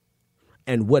progressive,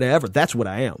 and whatever, that's what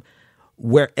I am.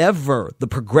 Wherever the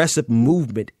progressive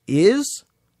movement is,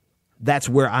 that's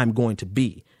where I'm going to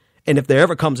be. And if there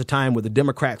ever comes a time where the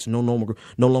Democrats no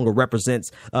longer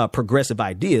represents progressive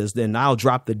ideas, then I'll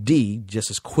drop the D just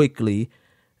as quickly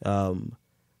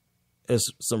as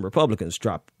some Republicans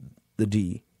dropped the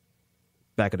D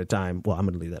back at a time. Well, I'm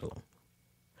going to leave that alone.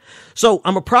 So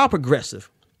I'm a proud progressive.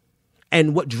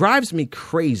 And what drives me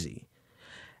crazy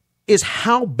is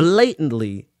how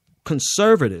blatantly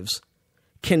conservatives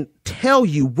can tell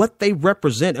you what they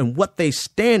represent and what they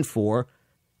stand for.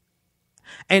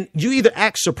 And you either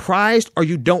act surprised or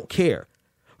you don't care.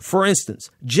 For instance,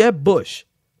 Jeb Bush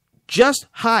just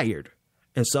hired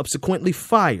and subsequently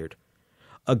fired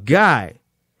a guy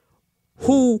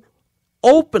who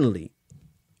openly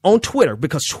on Twitter,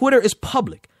 because Twitter is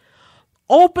public,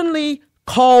 openly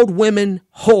called women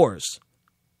whores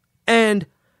and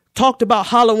talked about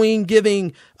Halloween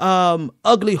giving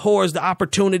ugly whores the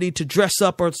opportunity to dress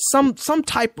up, or some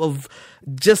type of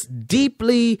just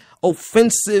deeply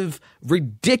offensive,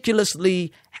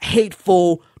 ridiculously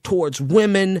hateful towards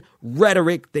women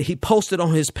rhetoric that he posted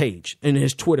on his page in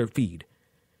his Twitter feed.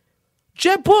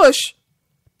 Jeb Bush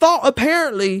thought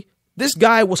apparently this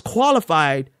guy was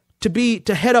qualified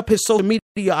to head up his social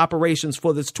media operations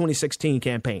for this 2016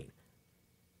 campaign.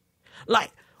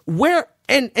 Like, where,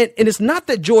 and it's not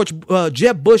that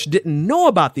Jeb Bush didn't know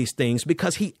about these things,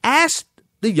 because he asked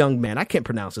the young man, I can't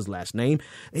pronounce his last name,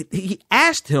 he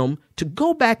asked him to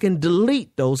go back and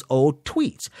delete those old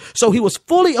tweets. So he was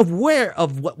fully aware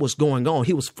of what was going on.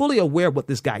 He was fully aware of what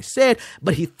this guy said,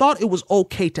 but he thought it was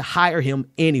okay to hire him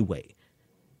anyway.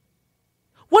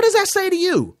 What does that say to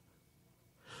you?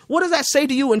 What does that say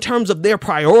to you in terms of their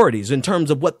priorities, in terms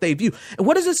of what they view? And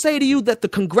what does it say to you that the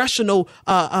congressional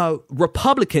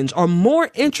Republicans are more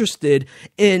interested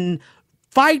in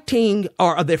fighting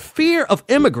or their fear of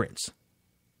immigrants?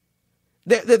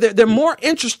 They're more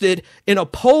interested in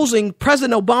opposing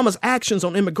President Obama's actions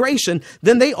on immigration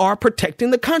than they are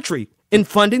protecting the country and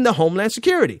funding the Homeland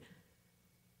Security.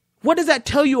 What does that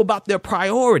tell you about their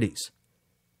priorities?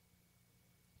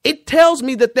 It tells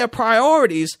me that their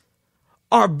priorities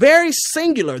are very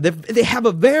singular. They have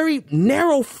a very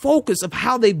narrow focus of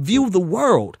how they view the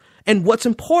world and what's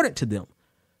important to them.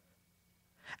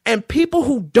 And people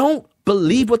who don't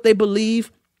believe what they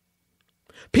believe,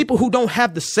 people who don't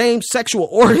have the same sexual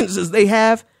organs as they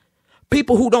have,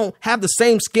 people who don't have the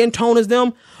same skin tone as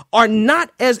them, are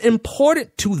not as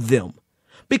important to them.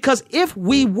 Because if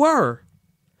we were,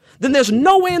 then there's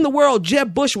no way in the world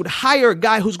Jeb Bush would hire a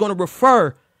guy who's going to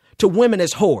refer to women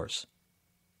as whores.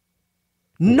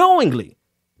 Knowingly.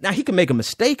 Now, he can make a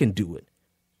mistake and do it.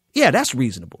 Yeah, that's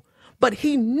reasonable. But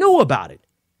he knew about it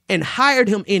and hired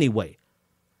him anyway.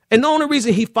 And the only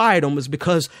reason he fired him was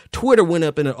because Twitter went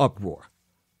up in an uproar.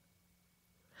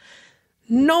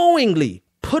 Knowingly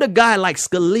put a guy like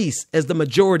Scalise as the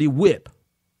majority whip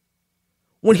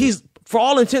when he's, for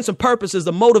all intents and purposes,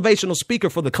 the motivational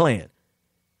speaker for the Klan.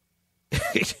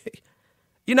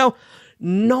 You know,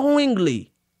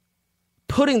 knowingly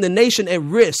putting the nation at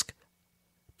risk,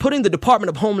 putting the Department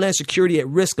of Homeland Security at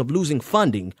risk of losing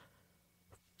funding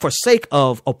for sake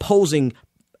of opposing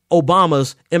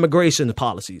Obama's immigration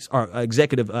policies or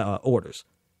executive orders.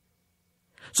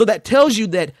 So that tells you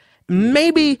that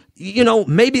maybe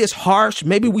it's harsh.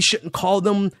 Maybe we shouldn't call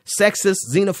them sexist,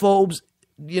 xenophobes,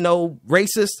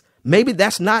 racist. Maybe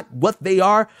that's not what they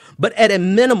are. But at a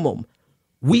minimum,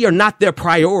 we are not their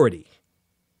priority.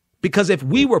 Because if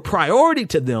we were priority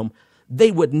to them,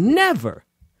 they would never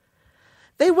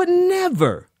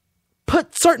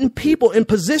put certain people in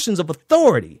positions of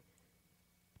authority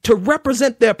to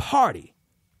represent their party.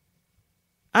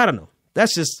 I don't know.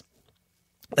 That's just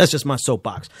my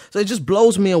soapbox. So it just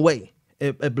blows me away.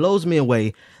 It blows me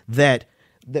away that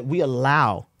we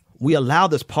allow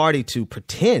this party to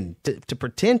pretend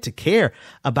to care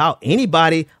about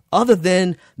anybody other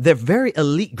than their very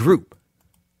elite group.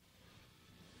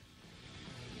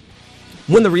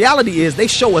 When the reality is they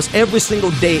show us every single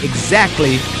day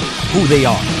exactly who they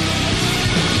are.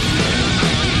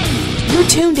 You're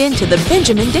tuned in to The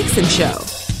Benjamin Dixon Show.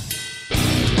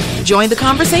 Join the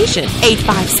conversation,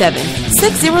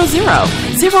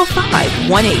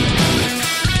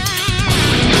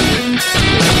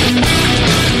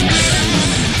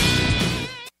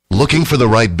 857-600-0518. Looking for the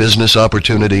right business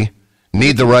opportunity?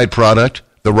 Need the right product,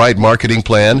 the right marketing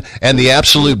plan, and the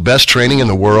absolute best training in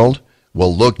the world?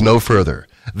 Well, look no further.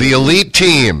 The Elite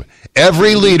Team.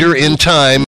 Every leader in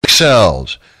time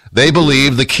excels. They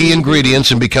believe the key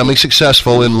ingredients in becoming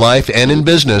successful in life and in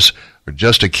business are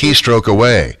just a keystroke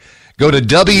away. Go to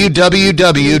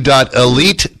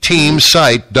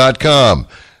www.eliteteamsite.com.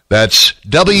 That's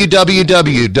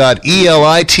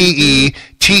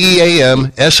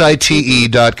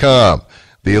www.eliteteamsite.com.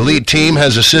 The Elite Team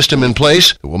has a system in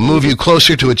place that will move you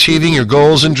closer to achieving your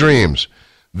goals and dreams.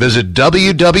 Visit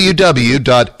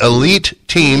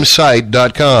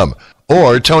www.eliteteamsite.com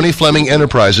or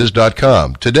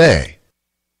TonyFlemingEnterprises.com today.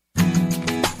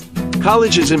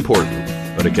 College is important,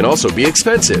 but it can also be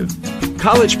expensive.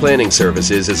 College Planning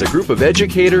Services is a group of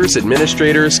educators,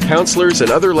 administrators, counselors, and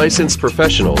other licensed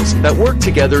professionals that work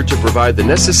together to provide the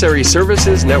necessary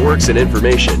services, networks, and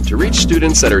information to reach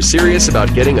students that are serious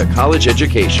about getting a college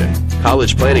education.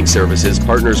 College Planning Services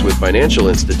partners with financial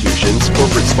institutions,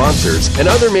 corporate sponsors, and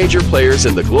other major players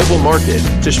in the global market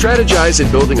to strategize in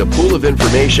building a pool of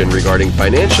information regarding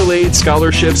financial aid,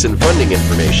 scholarships, and funding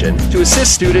information to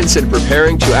assist students in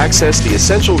preparing to access the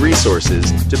essential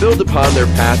resources to build upon their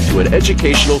path to an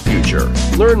educational future.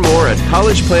 Learn more at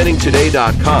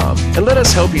collegeplanningtoday.com and let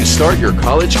us help you start your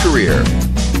college career.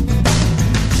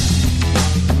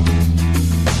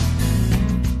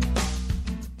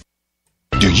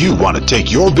 Do you want to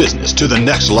take your business to the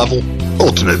next level?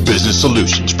 Ultimate Business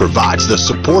Solutions provides the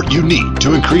support you need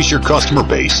to increase your customer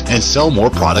base and sell more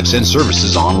products and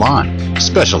services online.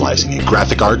 Specializing in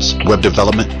graphic arts, web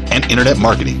development, and internet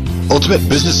marketing, Ultimate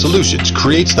Business Solutions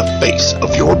creates the face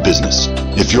of your business.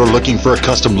 If you're looking for a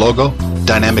custom logo,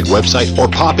 dynamic website, or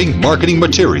popping marketing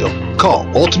material, call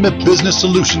Ultimate Business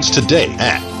Solutions today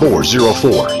at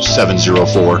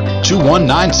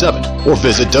 404-704-2197 or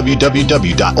visit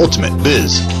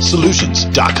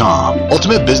www.ultimatebizsolutions.com.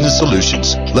 Ultimate Business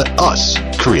Solutions. Let us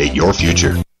create your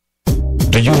future.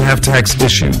 Do you have tax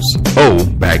issues, owe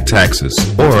back taxes,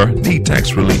 or need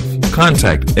tax relief?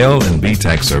 Contact L&B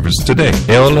Tax Service today.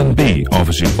 L&B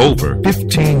offers you over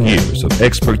 15 years of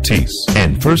expertise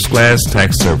and first-class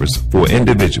tax service for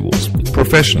individuals,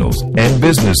 professionals, and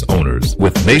business owners.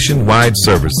 With nationwide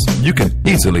service, you can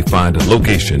easily find a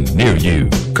location near you.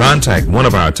 Contact one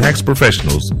of our tax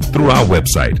professionals through our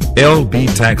website,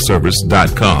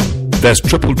 lbtaxservice.com. That's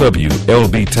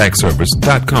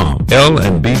www.lbtaxservice.com.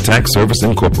 L&B Tax Service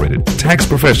Incorporated. Tax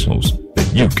professionals that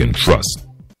you can trust.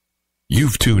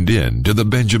 You've tuned in to The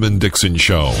Benjamin Dixon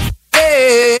Show.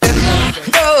 Hey,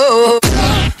 no,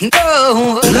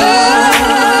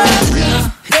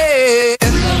 hey,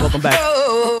 welcome back.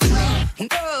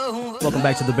 Welcome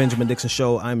back to The Benjamin Dixon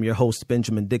Show. I'm your host,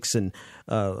 Benjamin Dixon.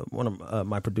 One of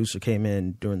my producer came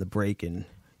in during the break, and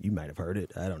you might have heard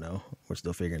it. I don't know. We're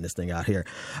still figuring this thing out here.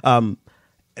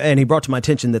 And he brought to my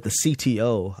attention that the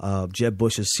CTO, Jeb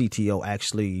Bush's CTO,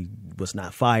 actually was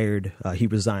not fired. He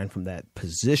resigned from that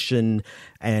position,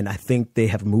 and I think they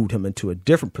have moved him into a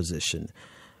different position.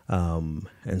 And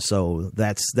so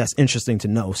that's interesting to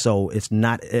know. So it's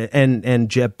not, and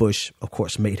Jeb Bush, of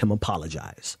course, made him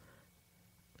apologize.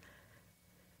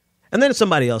 And then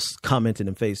somebody else commented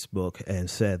in Facebook and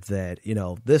said that,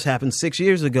 this happened 6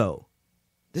 years ago.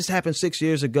 This happened 6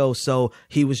 years ago, so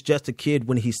he was just a kid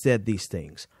when he said these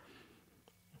things.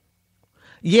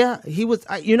 Yeah, he was.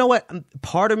 You know what?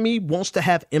 Part of me wants to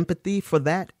have empathy for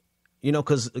that,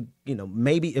 because,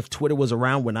 maybe if Twitter was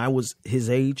around when I was his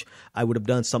age, I would have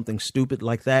done something stupid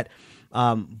like that.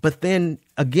 But then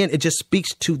again, it just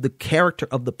speaks to the character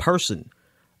of the person.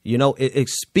 It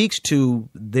speaks to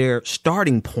their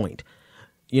starting point.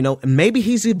 Maybe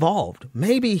he's evolved.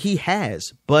 Maybe he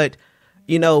has. But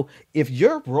if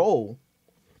your role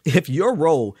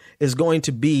is going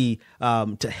to be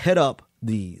to head up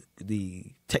the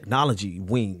technology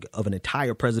wing of an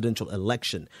entire presidential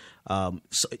election. So,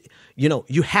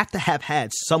 you have to have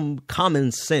had some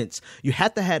common sense.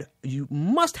 You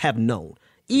must have known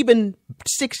even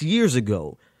 6 years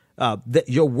ago that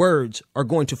your words are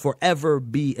going to forever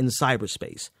be in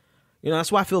cyberspace.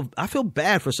 That's why I feel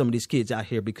bad for some of these kids out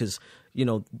here because,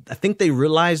 I think they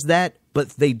realize that,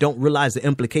 but they don't realize the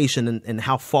implication and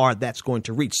how far that's going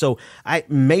to reach. So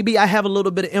maybe I have a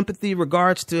little bit of empathy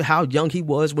regards to how young he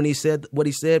was when he said what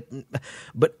he said.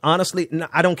 But honestly,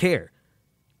 I don't care.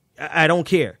 I don't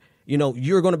care. He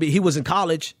was in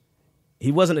college.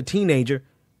 He wasn't a teenager.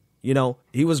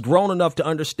 He was grown enough to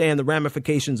understand the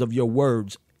ramifications of your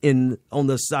words on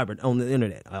the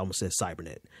internet. I almost said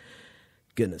cybernet.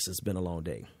 Goodness, it's been a long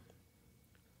day.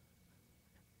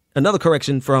 Another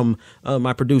correction from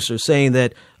my producer saying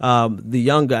that the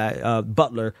young guy,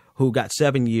 Butler, who got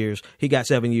 7 years, he got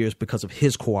 7 years because of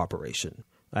his cooperation.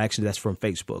 Actually, that's from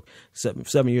Facebook.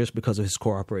 7 years because of his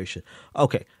cooperation.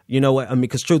 Okay, you know what? I mean,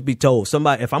 because truth be told,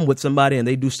 if I'm with somebody and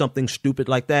they do something stupid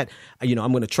like that,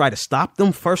 I'm going to try to stop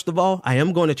them. First of all, I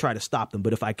am going to try to stop them.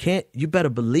 But if I can't, you better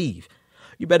believe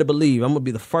I'm going to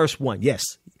be the first one. Yes.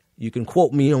 You can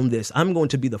quote me on this. I'm going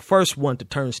to be the first one to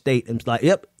turn state and be like,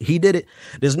 yep, he did it.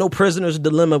 There's no prisoner's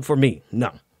dilemma for me.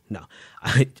 No.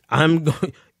 I'm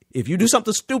going. If you do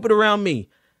something stupid around me,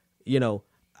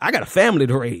 I got a family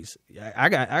to raise. I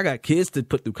got kids to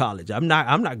put through college. I'm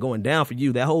not going down for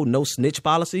you. That whole no snitch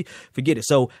policy, forget it.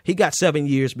 So he got 7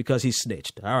 years because he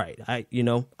snitched. All right,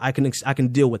 I can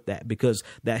deal with that because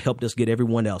that helped us get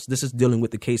everyone else. This is dealing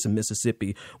with the case in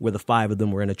Mississippi where the 5 of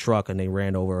them were in a truck and they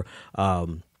ran over.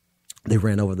 They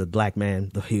ran over the black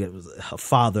man. He was a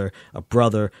father, a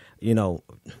brother.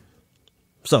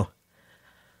 So,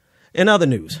 in other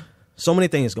news, so many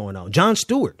things going on. Jon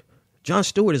Stewart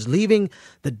is leaving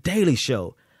The Daily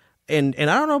Show. And I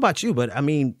don't know about you, but I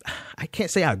mean, I can't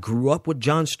say I grew up with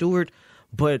Jon Stewart,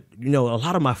 but, a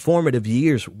lot of my formative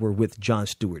years were with Jon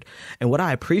Stewart. And what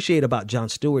I appreciate about Jon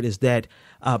Stewart is that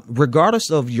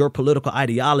regardless of your political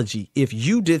ideology, if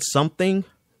you did something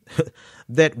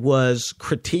that was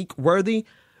critique worthy,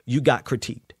 you got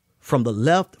critiqued from the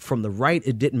left, from the right.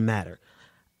 It didn't matter.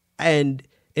 And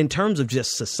in terms of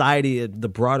just society, the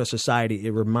broader society,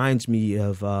 it reminds me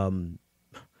of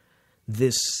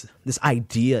this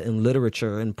idea in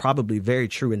literature, and probably very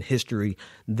true in history,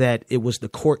 that it was the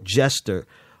court jester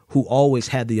who always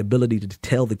had the ability to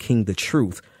tell the king the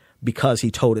truth because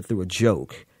he told it through a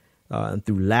joke and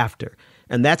through laughter.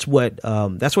 And that's what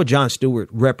Jon Stewart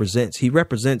represents. He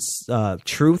represents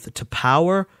truth to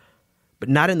power, but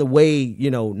not in the way,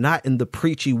 not in the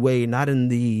preachy way, not in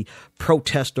the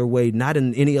protester way, not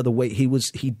in any other way.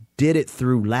 He did it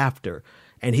through laughter,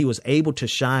 and he was able to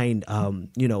shine,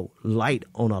 light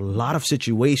on a lot of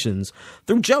situations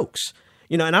through jokes.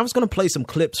 And I was going to play some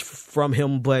clips from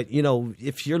him, but,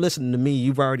 if you're listening to me,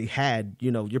 you've already had,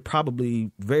 you're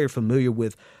probably very familiar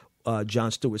with Jon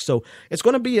Stewart. So it's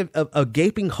going to be a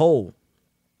gaping hole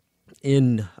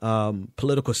in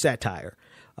political satire.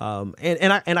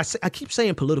 I keep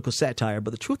saying political satire,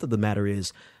 but the truth of the matter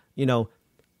is,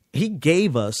 he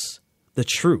gave us the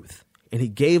truth and he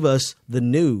gave us the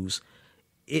news.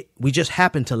 We just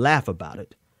happen to laugh about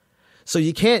it. So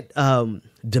you can't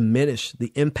diminish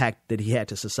the impact that he had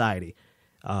to society,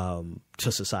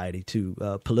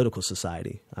 to political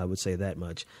society. I would say that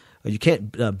much. You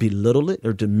can't belittle it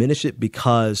or diminish it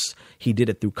because he did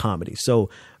it through comedy. So,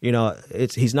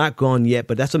 he's not gone yet,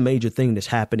 but that's a major thing that's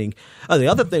happening. The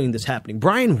other thing that's happening,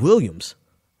 Brian Williams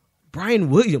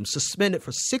suspended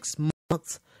for 6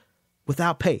 months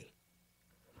without pay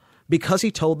because he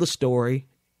told the story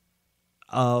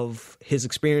of his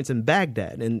experience in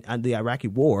Baghdad and the Iraqi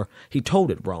war. He told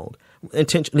it wrong.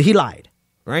 Intentionally, he lied,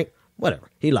 right?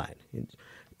 Whatever. He lied.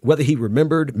 Whether he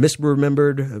remembered,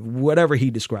 misremembered, whatever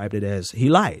he described it as, he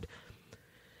lied.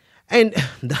 And,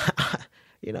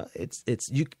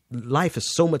 life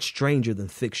is so much stranger than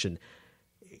fiction.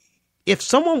 If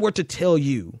someone were to tell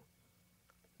you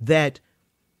that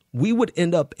we would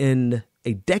end up in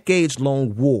a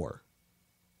decades-long war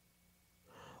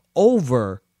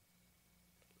over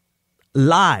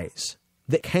lies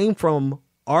that came from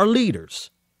our leaders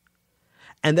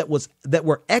and that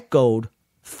were echoed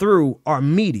through our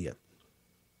media,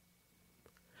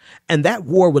 and that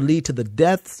war would lead to the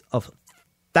deaths of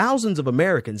thousands of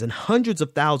Americans and hundreds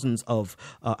of thousands of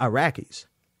Iraqis,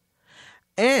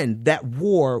 and that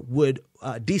war would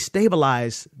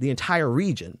destabilize the entire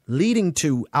region, leading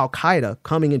to Al-Qaeda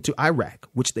coming into Iraq,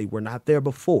 which they were not there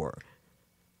before,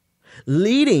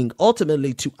 leading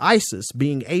ultimately to ISIS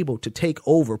being able to take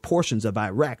over portions of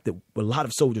Iraq that a lot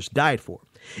of soldiers died for.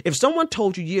 If someone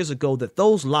told you years ago that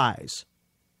those lies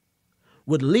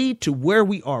would lead to where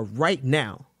we are right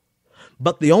now,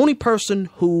 but the only person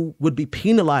who would be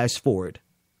penalized for it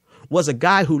was a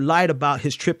guy who lied about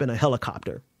his trip in a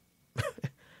helicopter.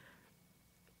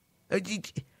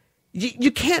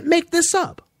 You can't make this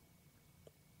up.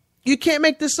 You can't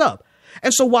make this up.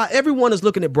 And so while everyone is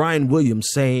looking at Brian Williams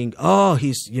saying, oh,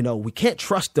 we can't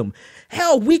trust him.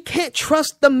 Hell, we can't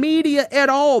trust the media at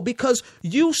all because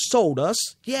you sold us.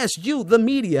 Yes, you, the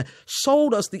media,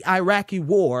 sold us the Iraqi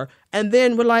war. And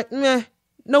then we're like,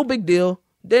 no big deal.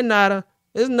 De nada.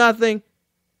 There's nothing.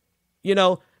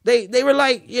 They were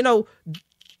like,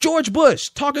 George Bush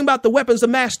talking about the weapons of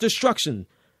mass destruction.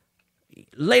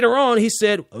 Later on, he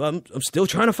said, I'm still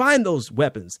trying to find those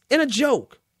weapons in a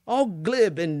joke. All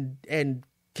glib and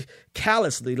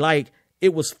callously, like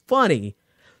it was funny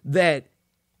that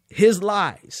his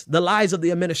lies, the lies of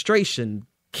the administration,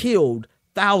 killed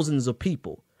thousands of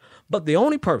people. But the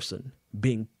only person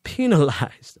being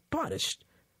penalized, punished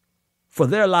for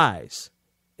their lies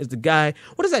is the guy.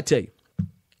 What does that tell you?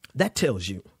 That tells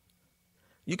you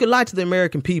can lie to the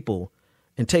American people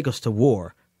and take us to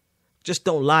war. Just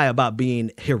don't lie about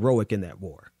being heroic in that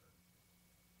war.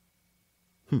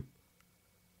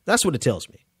 That's what it tells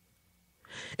me.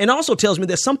 And also tells me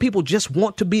that some people just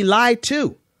want to be lied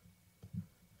to.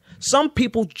 Some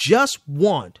people just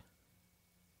want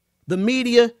the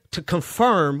media to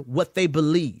confirm what they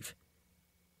believe.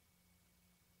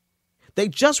 They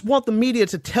just want the media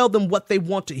to tell them what they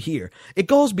want to hear. It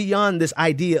goes beyond this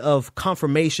idea of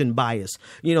confirmation bias,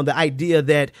 the idea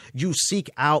that you seek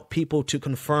out people to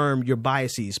confirm your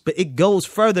biases. But it goes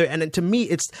further. And to me,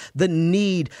 it's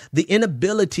the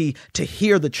inability to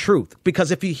hear the truth. Because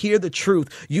if you hear the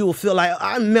truth, you will feel like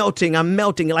I'm melting.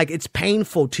 Like it's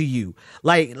painful to you.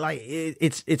 Like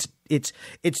it's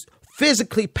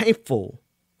physically painful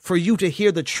for you to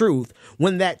hear the truth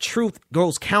when that truth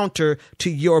goes counter to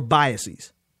your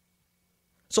biases.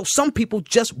 So some people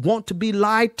just want to be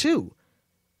lied to.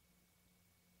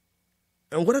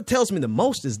 And what it tells me the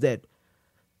most is that,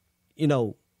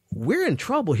 we're in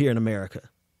trouble here in America.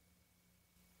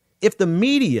 If the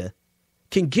media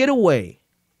can get away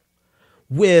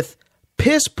with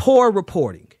piss poor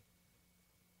reporting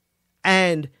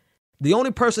and the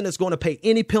only person that's going to pay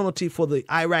any penalty for the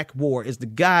Iraq war is the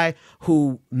guy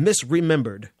who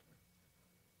remembered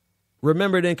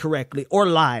incorrectly or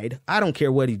lied. I don't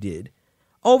care what he did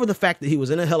over the fact that he was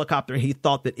in a helicopter and he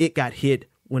thought that it got hit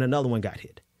when another one got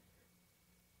hit.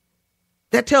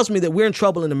 That tells me that we're in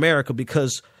trouble in America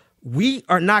because we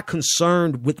are not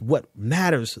concerned with what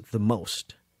matters the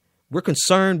most. We're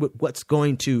concerned with what's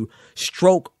going to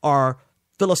stroke our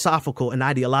philosophical and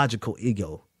ideological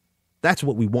ego. That's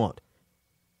what we want.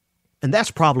 And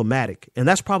that's problematic. And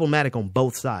that's problematic on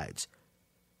both sides.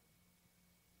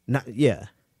 And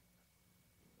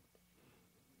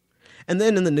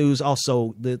then in the news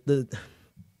also,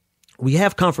 we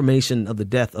have confirmation of the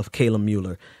death of Kayla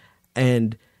Mueller.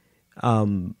 And,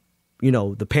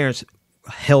 the parents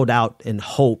held out and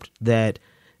hoped that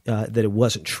it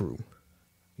wasn't true.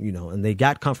 And they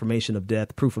got confirmation of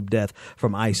death, proof of death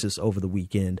from ISIS over the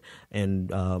weekend.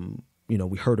 And,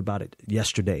 we heard about it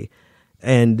yesterday.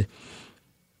 And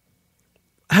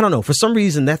I don't know, for some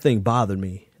reason that thing bothered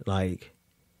me. Like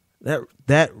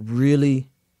that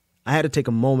really, I had to take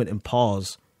a moment and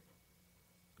pause,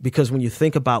 because when you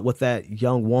think about what that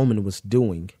young woman was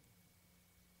doing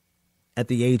at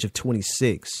the age of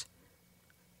 26,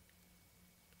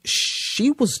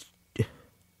 she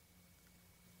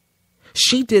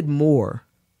did more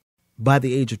by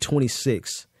the age of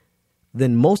 26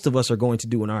 than most of us are going to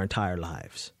do in our entire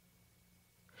lives.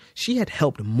 She had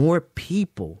helped more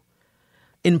people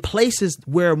in places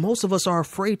where most of us are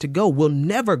afraid to go, will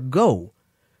never go.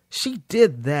 She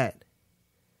did that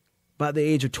by the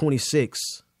age of 26,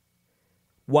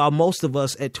 while most of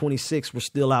us at 26 were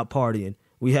still out partying.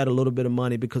 We had a little bit of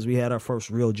money because we had our first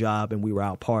real job and we were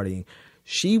out partying.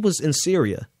 She was in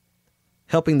Syria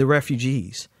helping the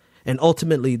refugees. And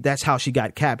ultimately, that's how she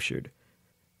got captured.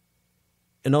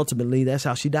 And ultimately, that's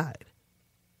how she died.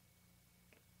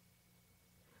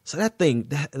 So that thing,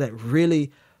 that really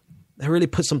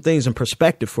put some things in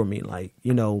perspective for me. Like,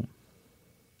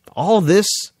 all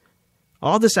this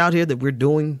out here that we're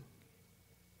doing,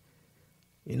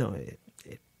 it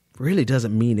really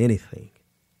doesn't mean anything.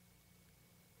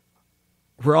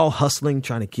 We're all hustling,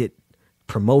 trying to get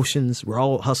promotions. We're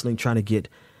all hustling, trying to get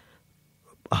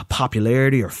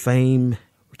popularity or fame.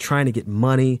 We're trying to get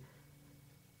money.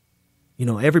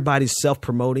 Everybody's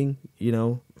self-promoting,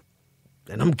 and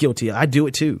I'm guilty. I do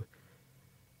it too,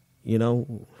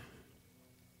 and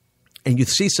you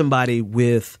see somebody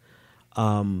with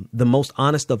the most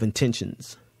honest of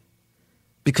intentions,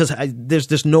 because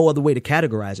there's no other way to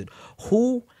categorize it.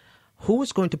 Who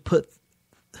is going to put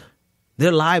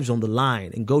their lives on the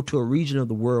line and go to a region of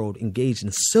the world engaged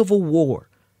in civil war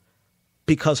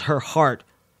because her heart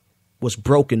was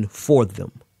broken for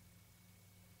them?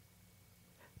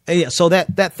 And yeah, so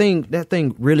that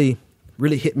thing really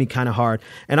hit me kind of hard.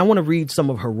 And I want to read some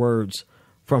of her words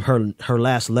from her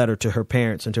last letter to her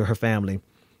parents and to her family.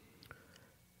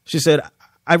 She said,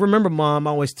 "I remember Mom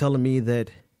always telling me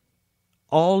that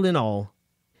all in all,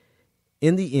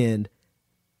 in the end,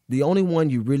 the only one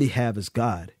you really have is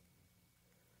God.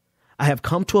 I have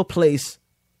come to a place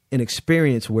and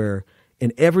experience where,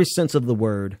 in every sense of the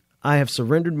word, I have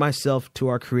surrendered myself to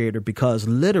our Creator because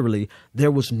literally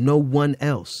there was no one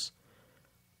else.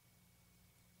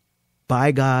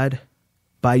 By God,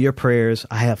 by your prayers,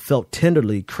 I have felt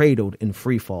tenderly cradled in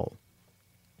free fall.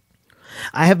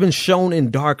 I have been shown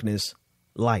in darkness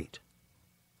light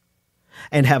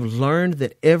and have learned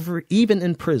that even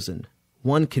in prison,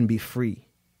 one can be free.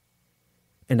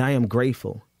 And I am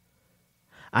grateful.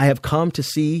 I have come to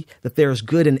see that there is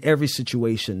good in every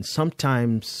situation.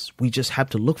 Sometimes we just have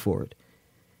to look for it.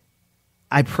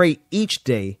 I pray each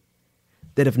day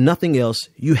that if nothing else,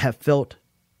 you have felt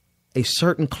a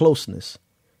certain closeness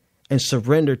and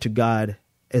surrender to God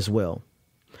as well,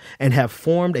 and have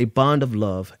formed a bond of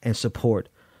love and support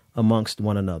amongst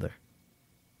one another."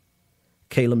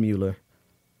 Kayla Mueller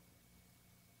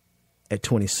at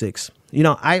 26. You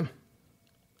know, I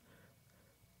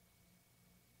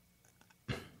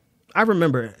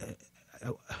remember,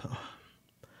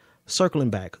 circling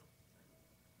back,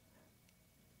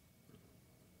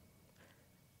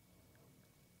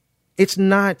 it's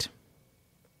not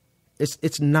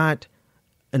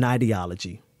an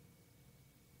ideology,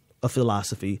 a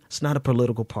philosophy. It's not a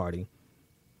political party.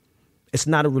 It's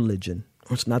not a religion,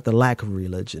 or it's not the lack of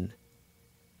religion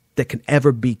that can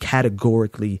ever be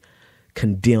categorically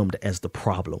condemned as the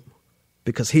problem.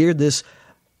 Because here, this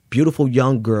beautiful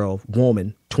young girl,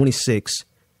 woman, 26,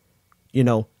 you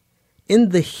know, in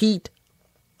the heat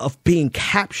of being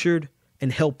captured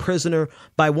and held prisoner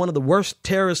by one of the worst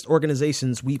terrorist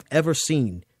organizations we've ever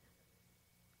seen,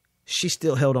 she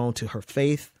still held on to her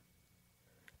faith,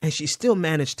 and she still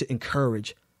managed to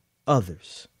encourage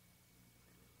others.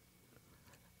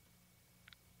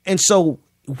 And so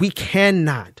we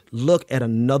cannot look at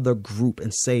another group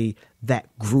and say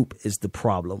that group is the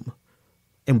problem.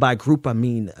 And by group, I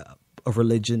mean a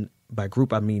religion. By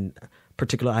group, I mean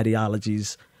particular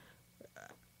ideologies.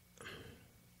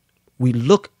 We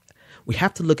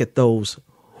have to look at those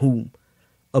who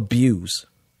abuse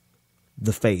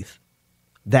the faith,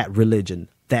 that religion,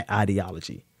 that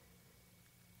ideology,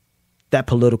 that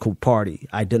political party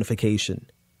identification.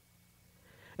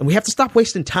 And we have to stop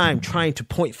wasting time trying to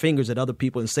point fingers at other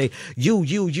people and say, you're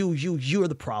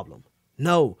the problem.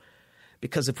 No,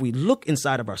 because if we look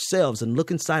inside of ourselves and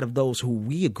look inside of those who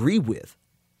we agree with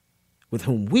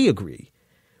whom we agree,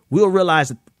 we'll realize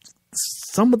that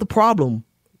some of the problem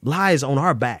lies on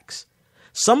our backs.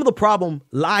 Some of the problem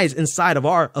lies inside of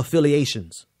our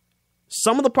affiliations.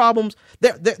 Some of the problems,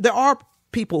 there are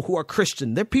people who are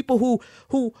Christian. There are people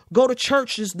who go to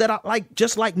churches that are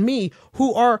just like me,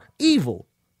 who are evil.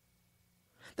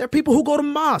 There are people who go to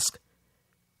mosque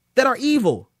that are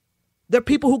evil. There are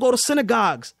people who go to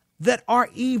synagogues that are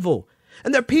evil.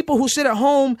 And there are people who sit at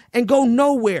home and go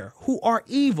nowhere who are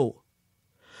evil.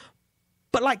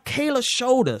 But like Kayla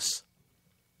showed us,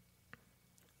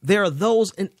 there are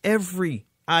those in every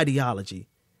ideology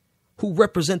who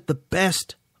represent the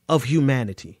best of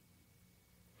humanity.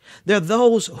 There are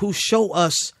those who show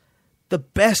us the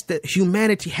best that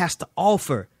humanity has to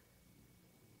offer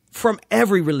from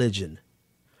every religion,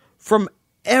 from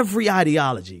every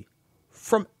ideology,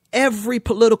 from every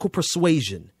political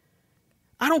persuasion.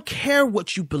 I don't care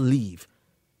what you believe.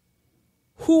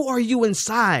 Who are you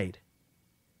inside?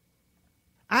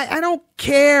 I don't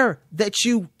care that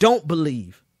you don't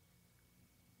believe.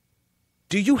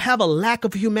 Do you have a lack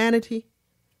of humanity,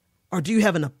 or do you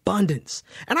have an abundance?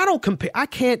 And I don't compare.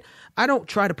 I don't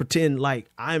try to pretend like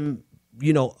I'm,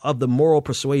 of the moral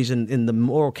persuasion in the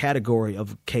moral category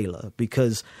of Kayla,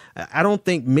 because I don't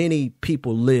think many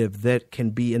people live that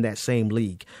can be in that same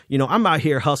league. I'm out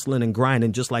here hustling and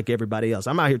grinding just like everybody else.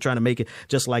 I'm out here trying to make it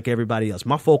just like everybody else.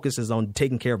 My focus is on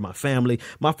taking care of my family.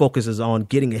 My focus is on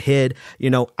getting ahead.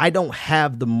 I don't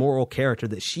have the moral character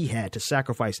that she had to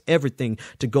sacrifice everything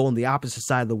to go on the opposite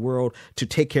side of the world to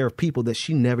take care of people that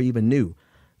she never even knew.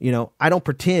 I don't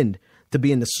pretend to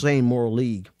be in the same moral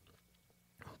league.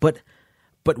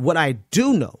 But what I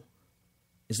do know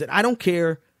is that I don't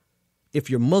care if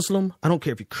you're Muslim, I don't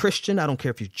care if you're Christian, I don't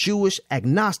care if you're Jewish,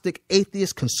 agnostic,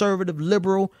 atheist, conservative,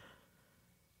 liberal.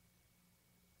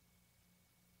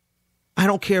 I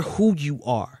don't care who you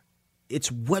are.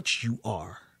 It's what you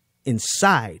are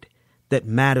inside that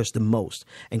matters the most.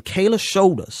 And Kayla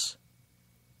showed us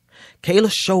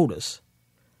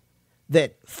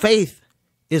that faith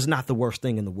is not the worst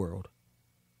thing in the world.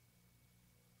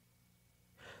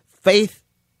 Faith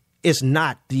is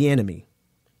not the enemy.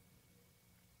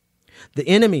 The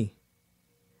enemies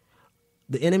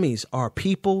are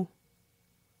people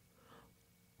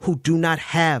who do not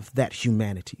have that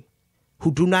humanity,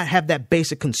 who do not have that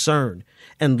basic concern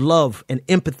and love and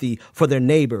empathy for their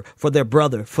neighbor, for their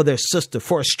brother, for their sister,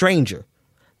 for a stranger.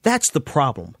 That's the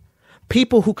problem.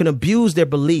 People who can abuse their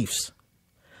beliefs,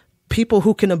 people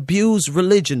who can abuse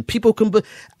religion,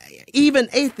 even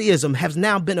atheism has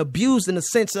now been abused in a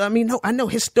sense. I know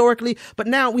historically, but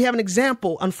now we have an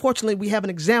example. Unfortunately, we have an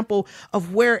example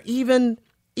of where even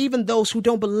those who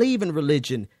don't believe in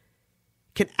religion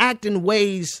can act in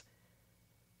ways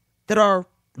that are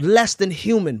less than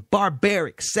human,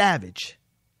 barbaric, savage.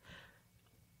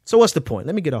 So what's the point?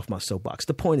 Let me get off my soapbox.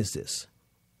 The point is this.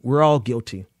 We're all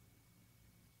guilty.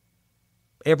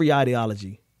 Every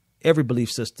ideology, every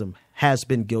belief system has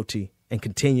been guilty and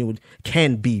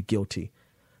can be guilty.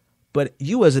 But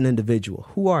you as an individual,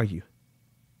 who are you?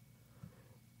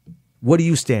 What do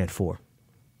you stand for?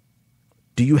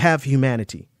 Do you have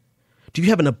humanity? Do you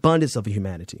have an abundance of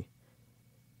humanity?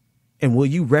 And will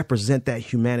you represent that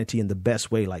humanity in the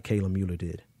best way like Kayla Mueller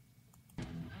did?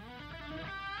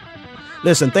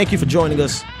 Listen, thank you for joining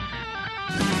us.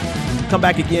 Come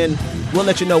back again. We'll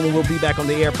let you know when we'll be back on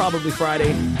the air, probably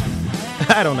Friday.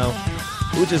 I don't know.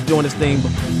 We're just doing this thing.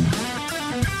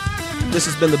 This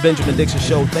has been the Benjamin Dixon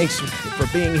Show. Thanks for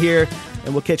being here,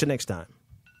 and we'll catch you next time.